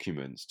SAGE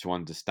documents to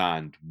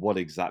understand what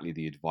exactly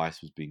the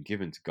advice was being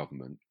given to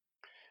government.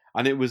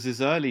 And it was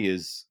as early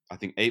as, I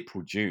think,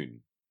 April,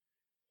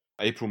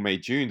 May,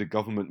 June, the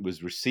government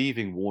was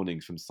receiving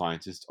warnings from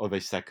scientists of a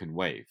second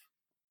wave.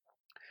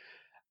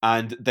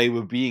 And they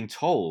were being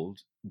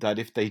told that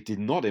if they did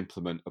not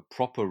implement a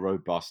proper,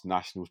 robust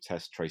national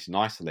test, trace, and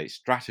isolate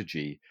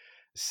strategy,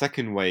 a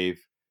second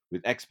wave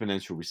with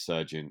exponential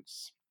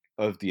resurgence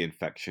of the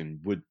infection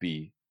would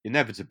be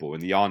inevitable,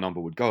 and the R number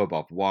would go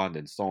above 1,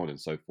 and so on and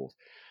so forth.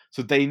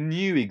 So they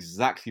knew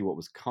exactly what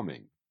was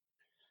coming.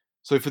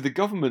 So for the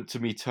government to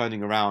be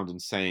turning around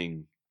and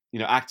saying,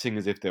 acting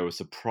as if they were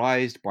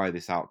surprised by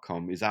this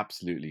outcome is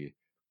absolutely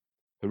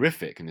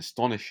horrific and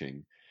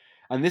astonishing.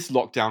 And this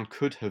lockdown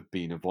could have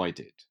been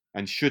avoided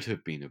and should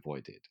have been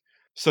avoided.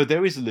 So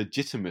there is a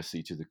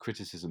legitimacy to the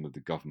criticism of the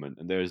government,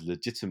 and there is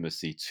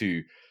legitimacy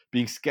to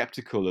being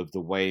skeptical of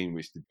the way in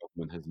which the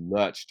government has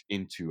lurched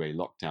into a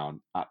lockdown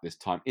at this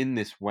time in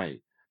this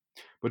way.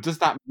 But does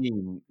that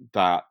mean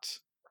that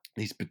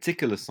these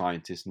particular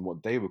scientists and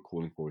what they were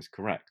calling for is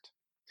correct?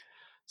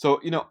 So,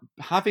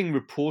 having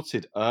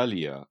reported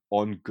earlier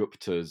on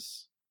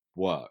Gupta's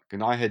work,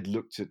 and I had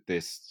looked at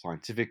this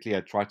scientifically,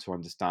 I tried to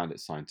understand it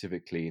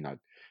scientifically, and I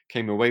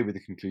came away with the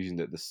conclusion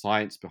that the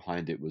science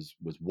behind it was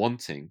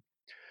wanting,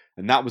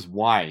 and that was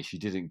why she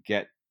didn't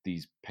get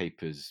these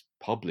papers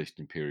published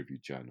in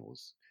peer-reviewed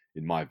journals,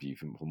 in my view,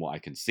 from what I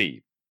can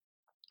see.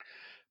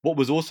 What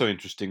was also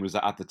interesting was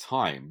that at the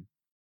time,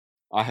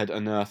 I had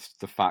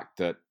unearthed the fact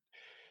that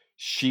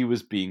she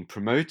was being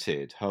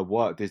promoted, her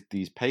work,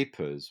 these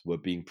papers were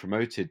being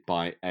promoted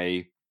by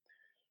a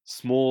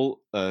small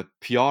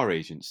PR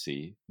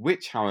agency,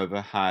 which, however,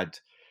 had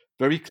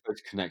very close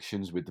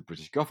connections with the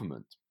British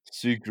government,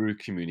 Sugru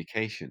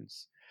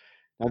Communications.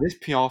 Now, this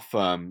PR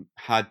firm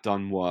had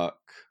done work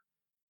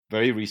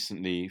very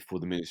recently for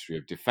the Ministry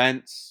of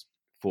Defence,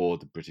 for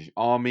the British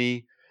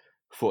Army,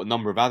 for a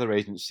number of other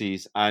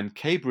agencies, and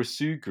Kebra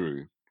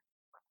Sugru,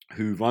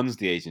 who runs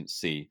the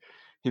agency,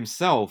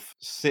 himself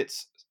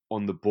sits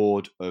on the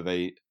board of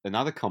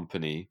another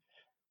company,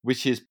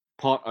 which is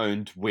part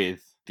owned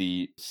with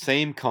the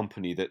same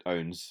company that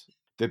owns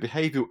the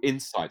Behavioural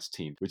Insights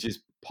team, which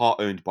is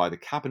part owned by the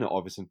Cabinet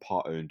Office and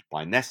part owned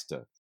by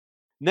Nesta.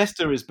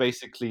 Nesta is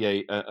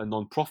basically a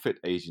non-profit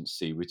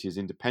agency which is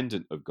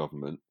independent of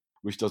government,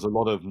 which does a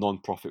lot of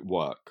non-profit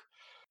work.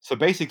 So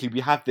basically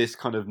we have this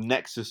kind of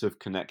nexus of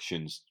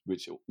connections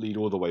which lead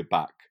all the way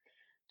back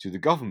to the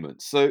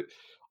government. So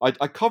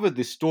I covered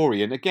this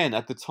story, and again,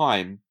 at the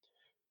time,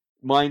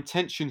 my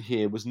intention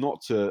here was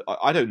not to,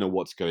 I don't know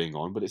what's going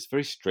on, but it's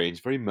very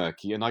strange, very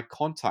murky, and I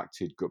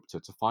contacted Gupta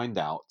to find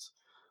out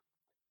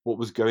what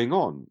was going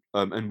on,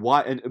 and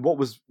why, and what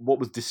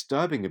was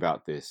disturbing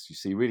about this, you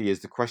see, really is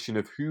the question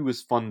of who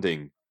was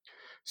funding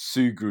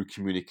Sugru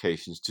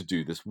Communications to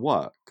do this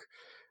work.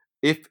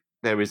 If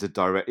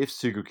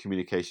Sugru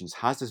Communications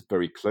has this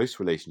very close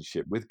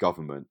relationship with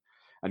government,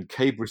 and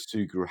Kebra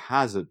Sugru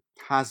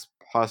has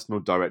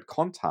personal direct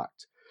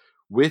contact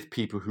with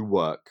people who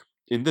work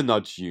in the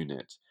nudge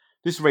unit,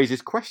 this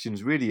raises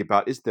questions really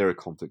about, is there a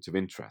conflict of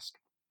interest?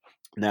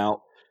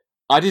 Now,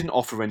 I didn't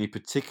offer any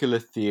particular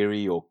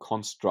theory or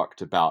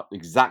construct about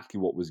exactly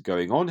what was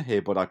going on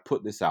here, but I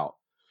put this out,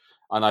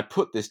 and I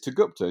put this to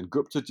Gupta, and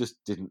Gupta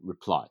just didn't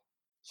reply.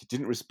 She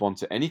didn't respond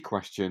to any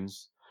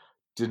questions,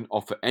 didn't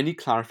offer any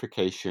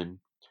clarification.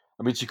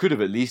 I mean, she could have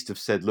at least have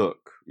said,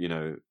 look,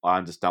 I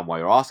understand why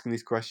you're asking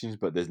these questions,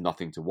 but there's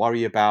nothing to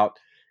worry about.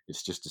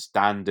 It's just a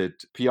standard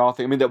PR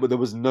thing. I mean, there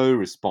was no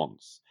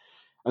response.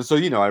 And so,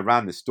 I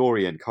ran this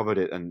story and covered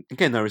it, and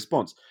again, no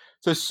response.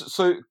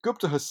 So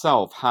Gupta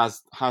herself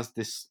has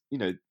this,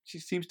 she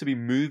seems to be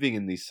moving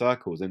in these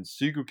circles, and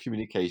Sugru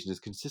Communications is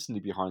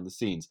consistently behind the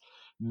scenes.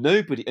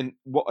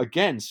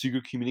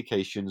 Sugru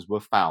Communications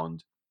were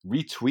found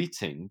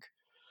retweeting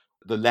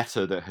the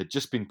letter that had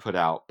just been put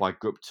out by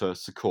Gupta,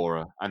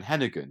 Sikora, and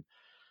Hennigan.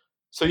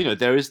 So,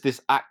 there is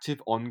this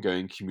active,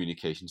 ongoing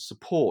communication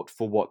support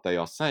for what they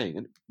are saying,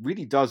 and it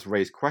really does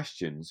raise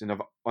questions, and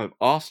I've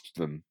asked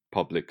them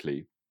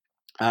publicly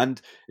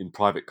and in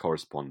private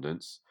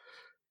correspondence,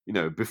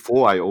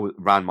 before I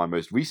ran my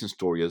most recent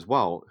story as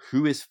well,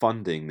 who is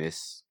funding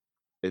this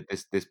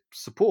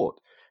support?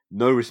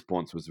 No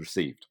response was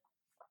received.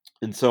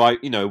 And so I,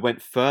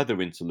 went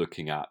further into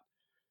looking at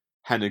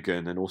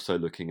Hennigan and also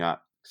looking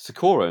at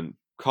Sikora, and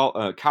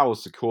Carol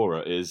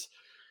Sikora is,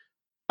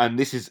 and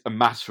this is a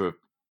matter of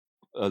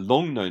a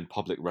long-known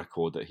public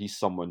record, that he's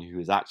someone who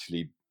has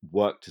actually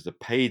worked as a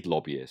paid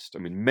lobbyist. I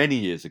mean, many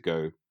years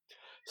ago,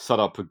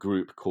 set up a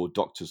group called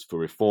Doctors for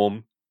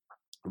Reform,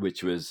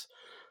 which was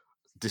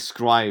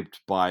described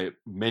by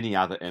many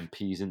other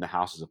MPs in the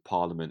Houses of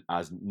Parliament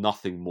as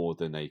nothing more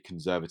than a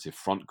conservative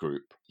front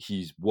group.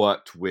 He's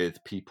worked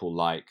with people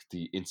like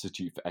the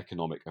Institute for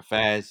Economic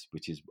Affairs,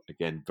 which is,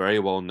 again, very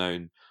well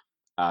known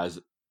as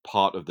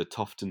part of the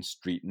Tufton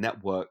Street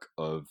network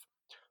of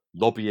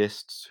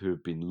lobbyists who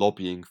have been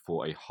lobbying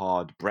for a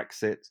hard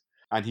Brexit.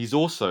 And he's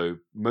also,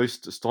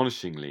 most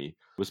astonishingly,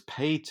 was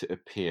paid to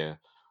appear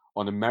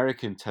on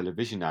American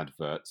television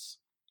adverts,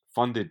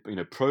 funded,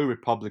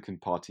 pro-Republican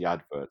Party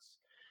adverts,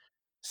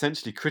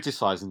 essentially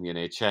criticizing the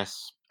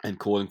NHS and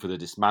calling for the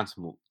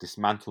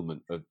dismantlement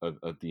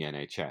of the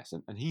NHS.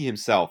 And he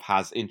himself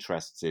has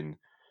interests in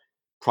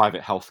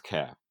private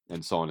healthcare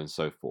and so on and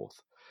so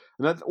forth.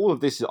 And all of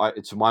this,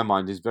 to my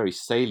mind, is very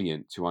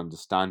salient to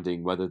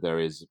understanding whether there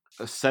is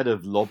a set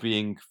of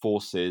lobbying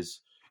forces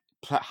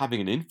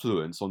having an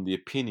influence on the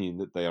opinion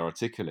that they are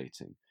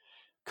articulating.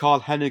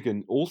 Carl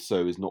Heneghan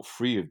also is not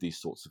free of these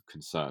sorts of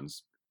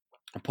concerns,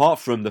 apart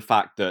from the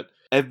fact that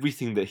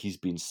everything that he's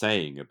been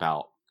saying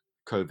about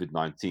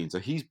COVID-19, so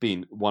he's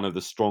been one of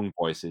the strong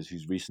voices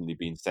who's recently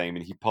been saying,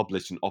 he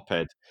published an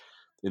op-ed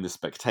in The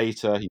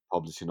Spectator, he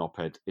published an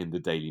op-ed in the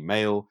Daily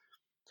Mail,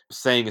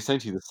 saying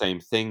essentially the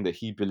same thing, that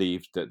he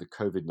believed that the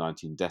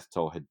COVID-19 death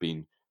toll had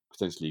been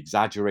potentially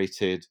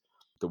exaggerated,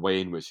 the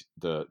way in which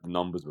the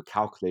numbers were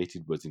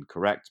calculated was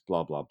incorrect,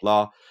 blah, blah,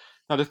 blah.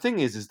 Now, the thing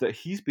is that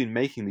he's been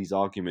making these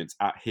arguments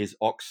at his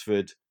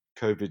Oxford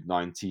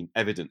COVID-19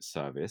 Evidence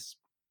Service,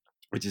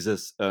 which is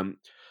a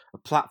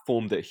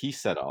platform that he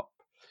set up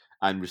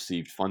and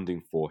received funding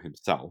for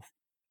himself.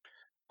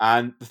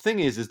 And the thing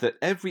is that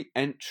every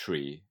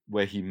entry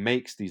where he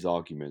makes these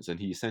arguments, and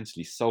he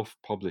essentially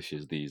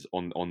self-publishes these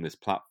on this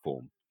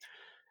platform,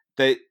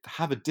 they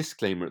have a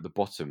disclaimer at the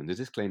bottom, and the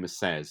disclaimer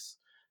says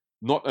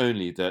not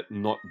only that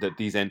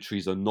these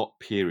entries are not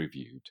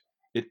peer-reviewed,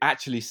 it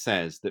actually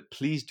says that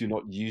please do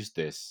not use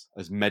this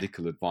as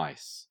medical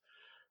advice,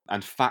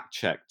 and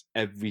fact-check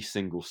every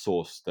single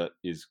source that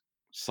is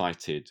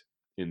cited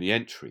in the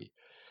entry.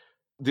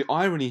 The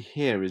irony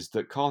here is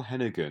that Carl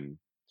Heneghan,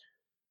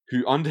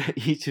 who under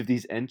each of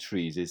these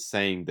entries is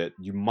saying that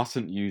you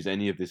mustn't use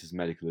any of this as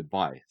medical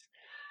advice,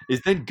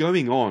 is then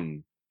going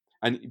on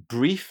and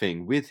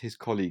briefing with his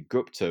colleague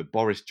Gupta,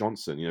 Boris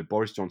Johnson.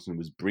 Boris Johnson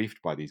was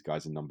briefed by these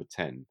guys in Number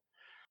 10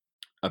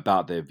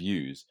 about their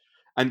views,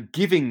 and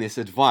giving this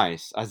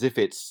advice as if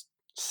it's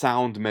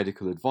sound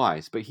medical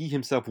advice, but he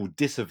himself will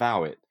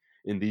disavow it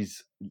in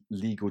these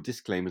legal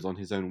disclaimers on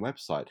his own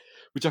website,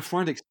 which I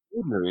find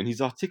extraordinary. And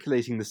he's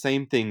articulating the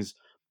same things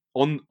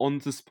on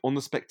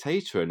the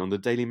Spectator and on the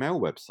Daily Mail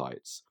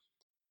websites.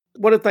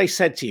 What have they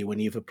said to you when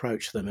you've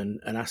approached them and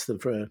asked them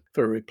for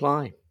a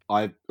reply?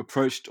 I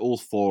approached all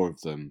four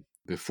of them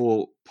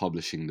before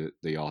publishing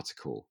the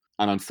article,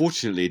 and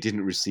unfortunately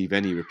didn't receive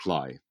any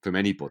reply from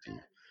anybody.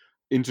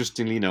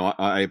 Interestingly,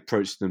 I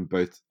approached them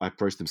both. I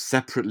approached them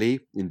separately,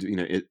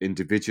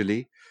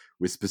 individually,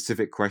 with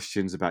specific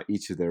questions about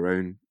each of their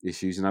own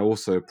issues, and I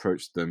also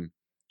approached them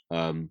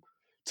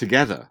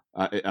together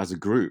as a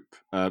group,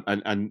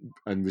 and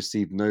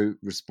received no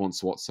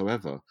response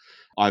whatsoever.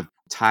 I've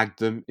tagged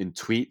them in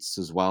tweets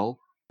as well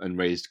and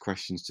raised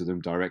questions to them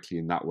directly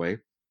in that way.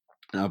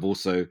 And I've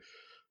also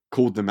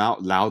called them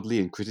out loudly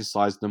and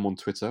criticized them on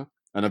Twitter,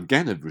 and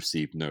again have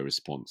received no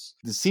response.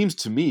 There seems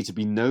to me to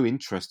be no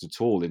interest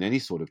at all in any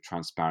sort of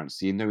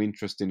transparency, and no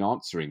interest in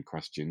answering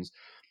questions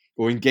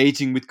or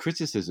engaging with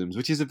criticisms,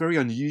 which is a very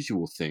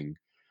unusual thing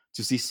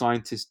to see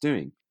scientists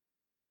doing.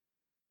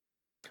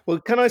 Well,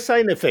 can I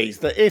say, Nafeez,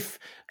 that if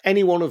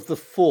any one of the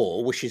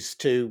four wishes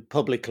to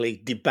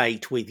publicly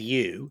debate with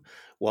you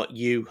what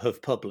you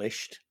have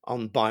published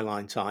on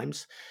Byline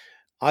Times,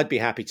 I'd be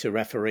happy to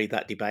referee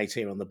that debate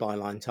here on the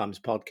Byline Times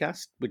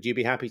podcast. Would you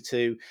be happy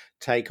to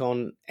take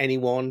on any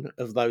one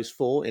of those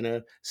four in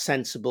a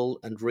sensible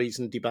and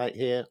reasoned debate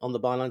here on the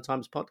Byline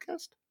Times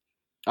podcast?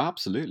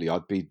 Absolutely.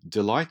 I'd be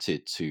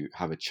delighted to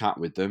have a chat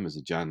with them as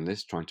a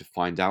journalist, trying to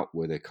find out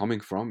where they're coming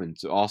from and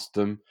to ask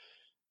them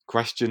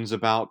questions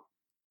about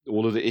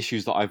all of the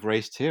issues that I've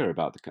raised here.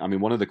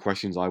 One of the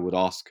questions I would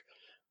ask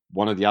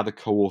one of the other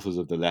co-authors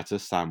of the letter,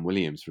 Sam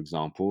Williams, for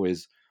example,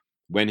 is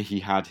when he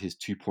had his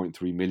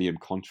 2.3 million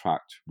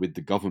contract with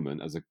the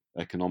government as an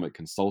economic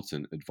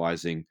consultant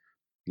advising,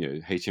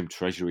 HM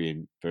Treasury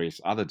and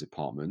various other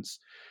departments,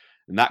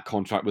 and that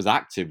contract was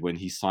active when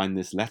he signed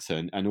this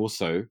letter, and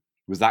also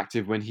was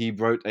active when he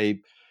wrote a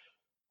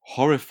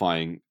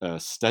horrifying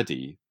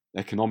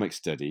economic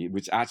study,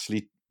 which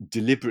actually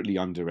deliberately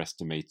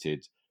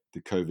underestimated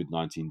the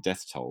COVID-19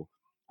 death toll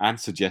and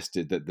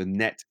suggested that the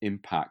net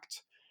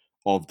impact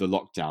of the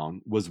lockdown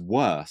was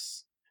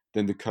worse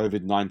than the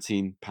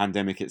COVID-19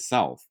 pandemic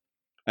itself.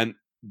 And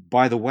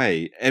by the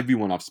way,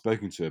 everyone I've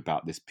spoken to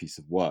about this piece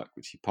of work,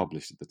 which he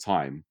published at the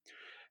time,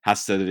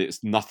 has said that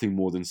it's nothing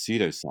more than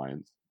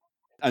pseudoscience.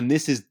 And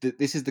this is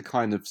the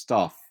kind of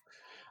stuff.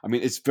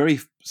 It's very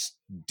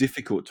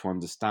difficult to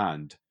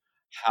understand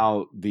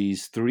how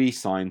these three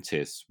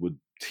scientists would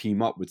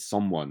team up with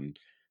someone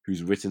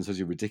who's written such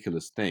a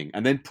ridiculous thing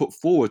and then put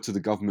forward to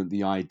the government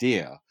the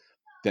idea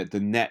that the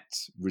net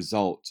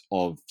result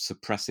of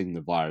suppressing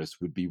the virus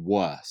would be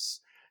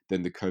worse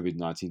than the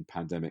COVID-19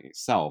 pandemic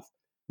itself,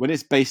 when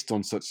it's based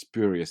on such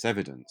spurious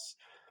evidence.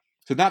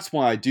 So that's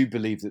why I do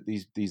believe that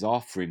these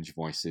are fringe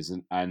voices,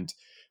 and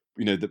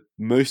that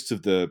most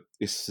of the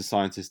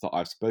scientists that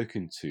I've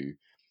spoken to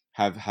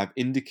have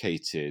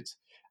indicated,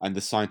 and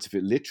the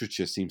scientific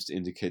literature seems to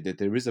indicate, that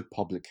there is a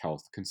public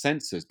health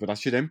consensus. But I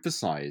should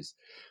emphasize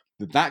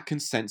that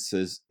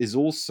consensus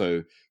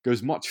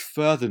goes much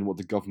further than what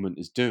the government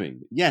is doing.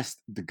 Yes,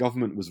 the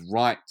government was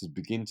right to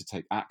begin to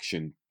take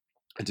action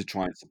and to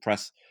try and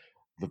suppress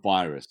the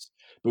virus.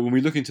 But when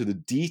we look into the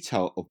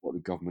detail of what the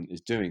government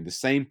is doing, the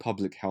same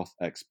public health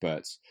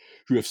experts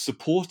who have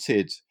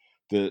supported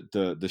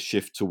the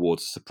shift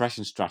towards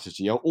suppression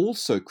strategy are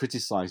also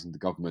criticising the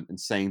government and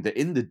saying that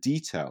in the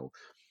detail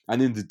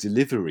and in the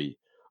delivery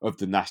of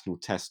the national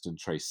test and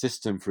trace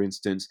system, for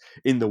instance,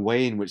 in the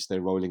way in which they're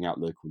rolling out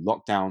local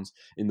lockdowns,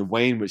 in the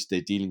way in which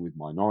they're dealing with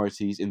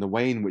minorities, in the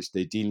way in which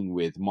they're dealing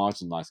with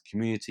marginalised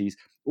communities,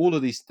 all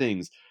of these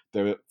things,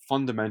 there are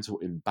fundamental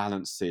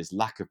imbalances,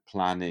 lack of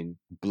planning,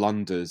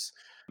 blunders,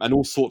 and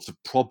all sorts of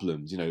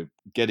problems,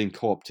 getting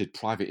co-opted,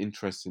 private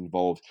interests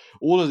involved.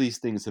 All of these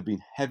things have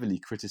been heavily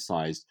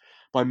criticised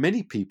by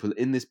many people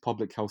in this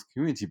public health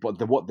community.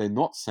 But what they're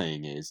not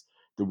saying is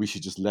that we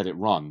should just let it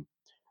run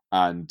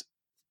and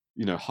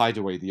hide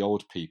away the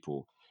old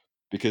people,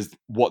 because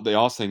what they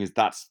are saying is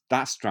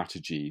that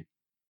strategy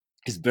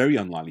is very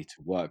unlikely to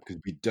work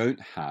because we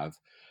don't have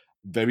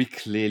very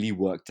clearly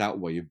worked out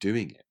way of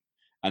doing it.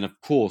 And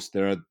of course,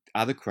 there are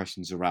other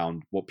questions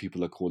around what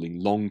people are calling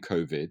long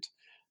COVID,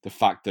 the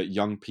fact that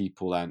young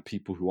people and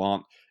people who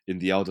aren't in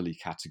the elderly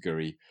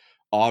category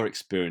are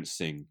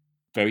experiencing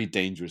very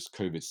dangerous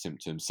COVID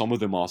symptoms. Some of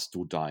them are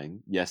still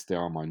dying. Yes, they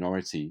are a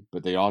minority,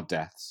 but they are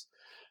deaths.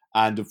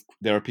 And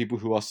there are people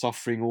who are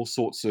suffering all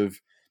sorts of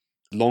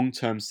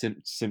long-term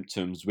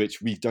symptoms,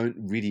 which we don't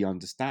really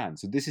understand.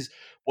 So this is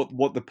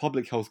what the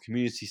public health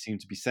community seem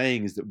to be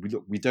saying, is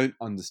that we don't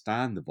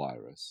understand the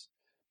virus.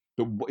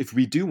 But if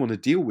we do want to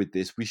deal with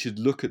this, we should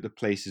look at the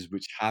places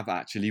which have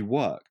actually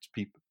worked.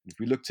 If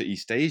we look to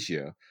East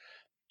Asia,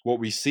 what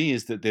we see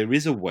is that there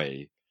is a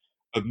way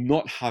of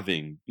not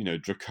having,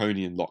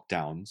 draconian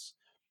lockdowns,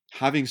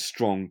 having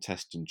strong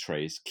test and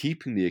trace,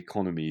 keeping the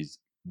economies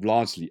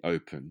largely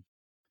open.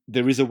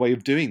 There is a way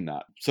of doing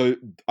that. So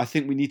I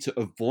think we need to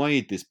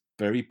avoid this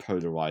very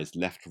polarized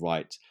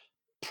left-right,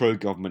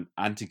 pro-government,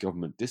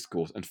 anti-government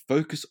discourse and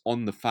focus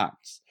on the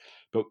facts.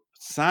 But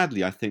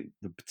sadly, I think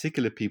the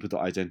particular people that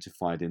I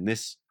identified in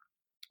this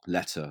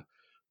letter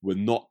were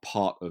not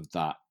part of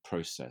that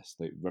process.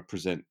 They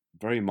represent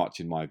very much,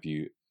 in my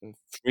view, a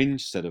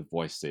fringe set of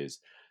voices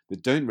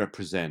that don't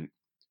represent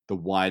the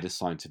wider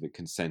scientific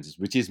consensus,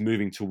 which is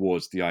moving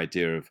towards the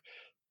idea of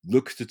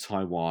look to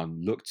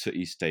Taiwan, look to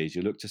East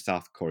Asia, look to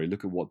South Korea,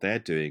 look at what they're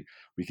doing.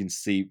 We can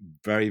see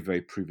very, very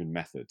proven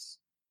methods.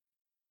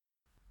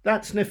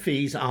 That's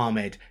Nafeez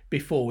Ahmed.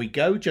 Before we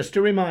go, just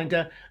a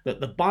reminder that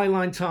the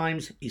Byline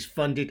Times is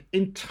funded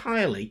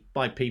entirely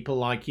by people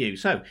like you.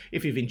 So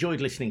if you've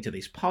enjoyed listening to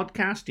this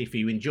podcast, if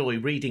you enjoy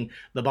reading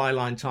the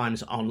Byline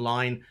Times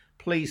online,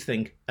 please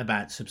think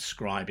about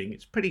subscribing.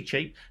 It's pretty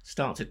cheap,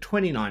 starts at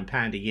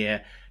 £29 a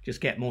year. Just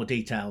get more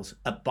details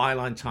at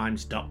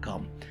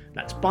bylinetimes.com.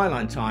 That's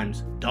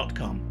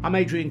bylinetimes.com. I'm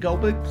Adrian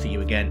Goldberg. See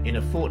you again in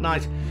a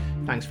fortnight.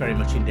 Thanks very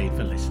much indeed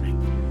for listening.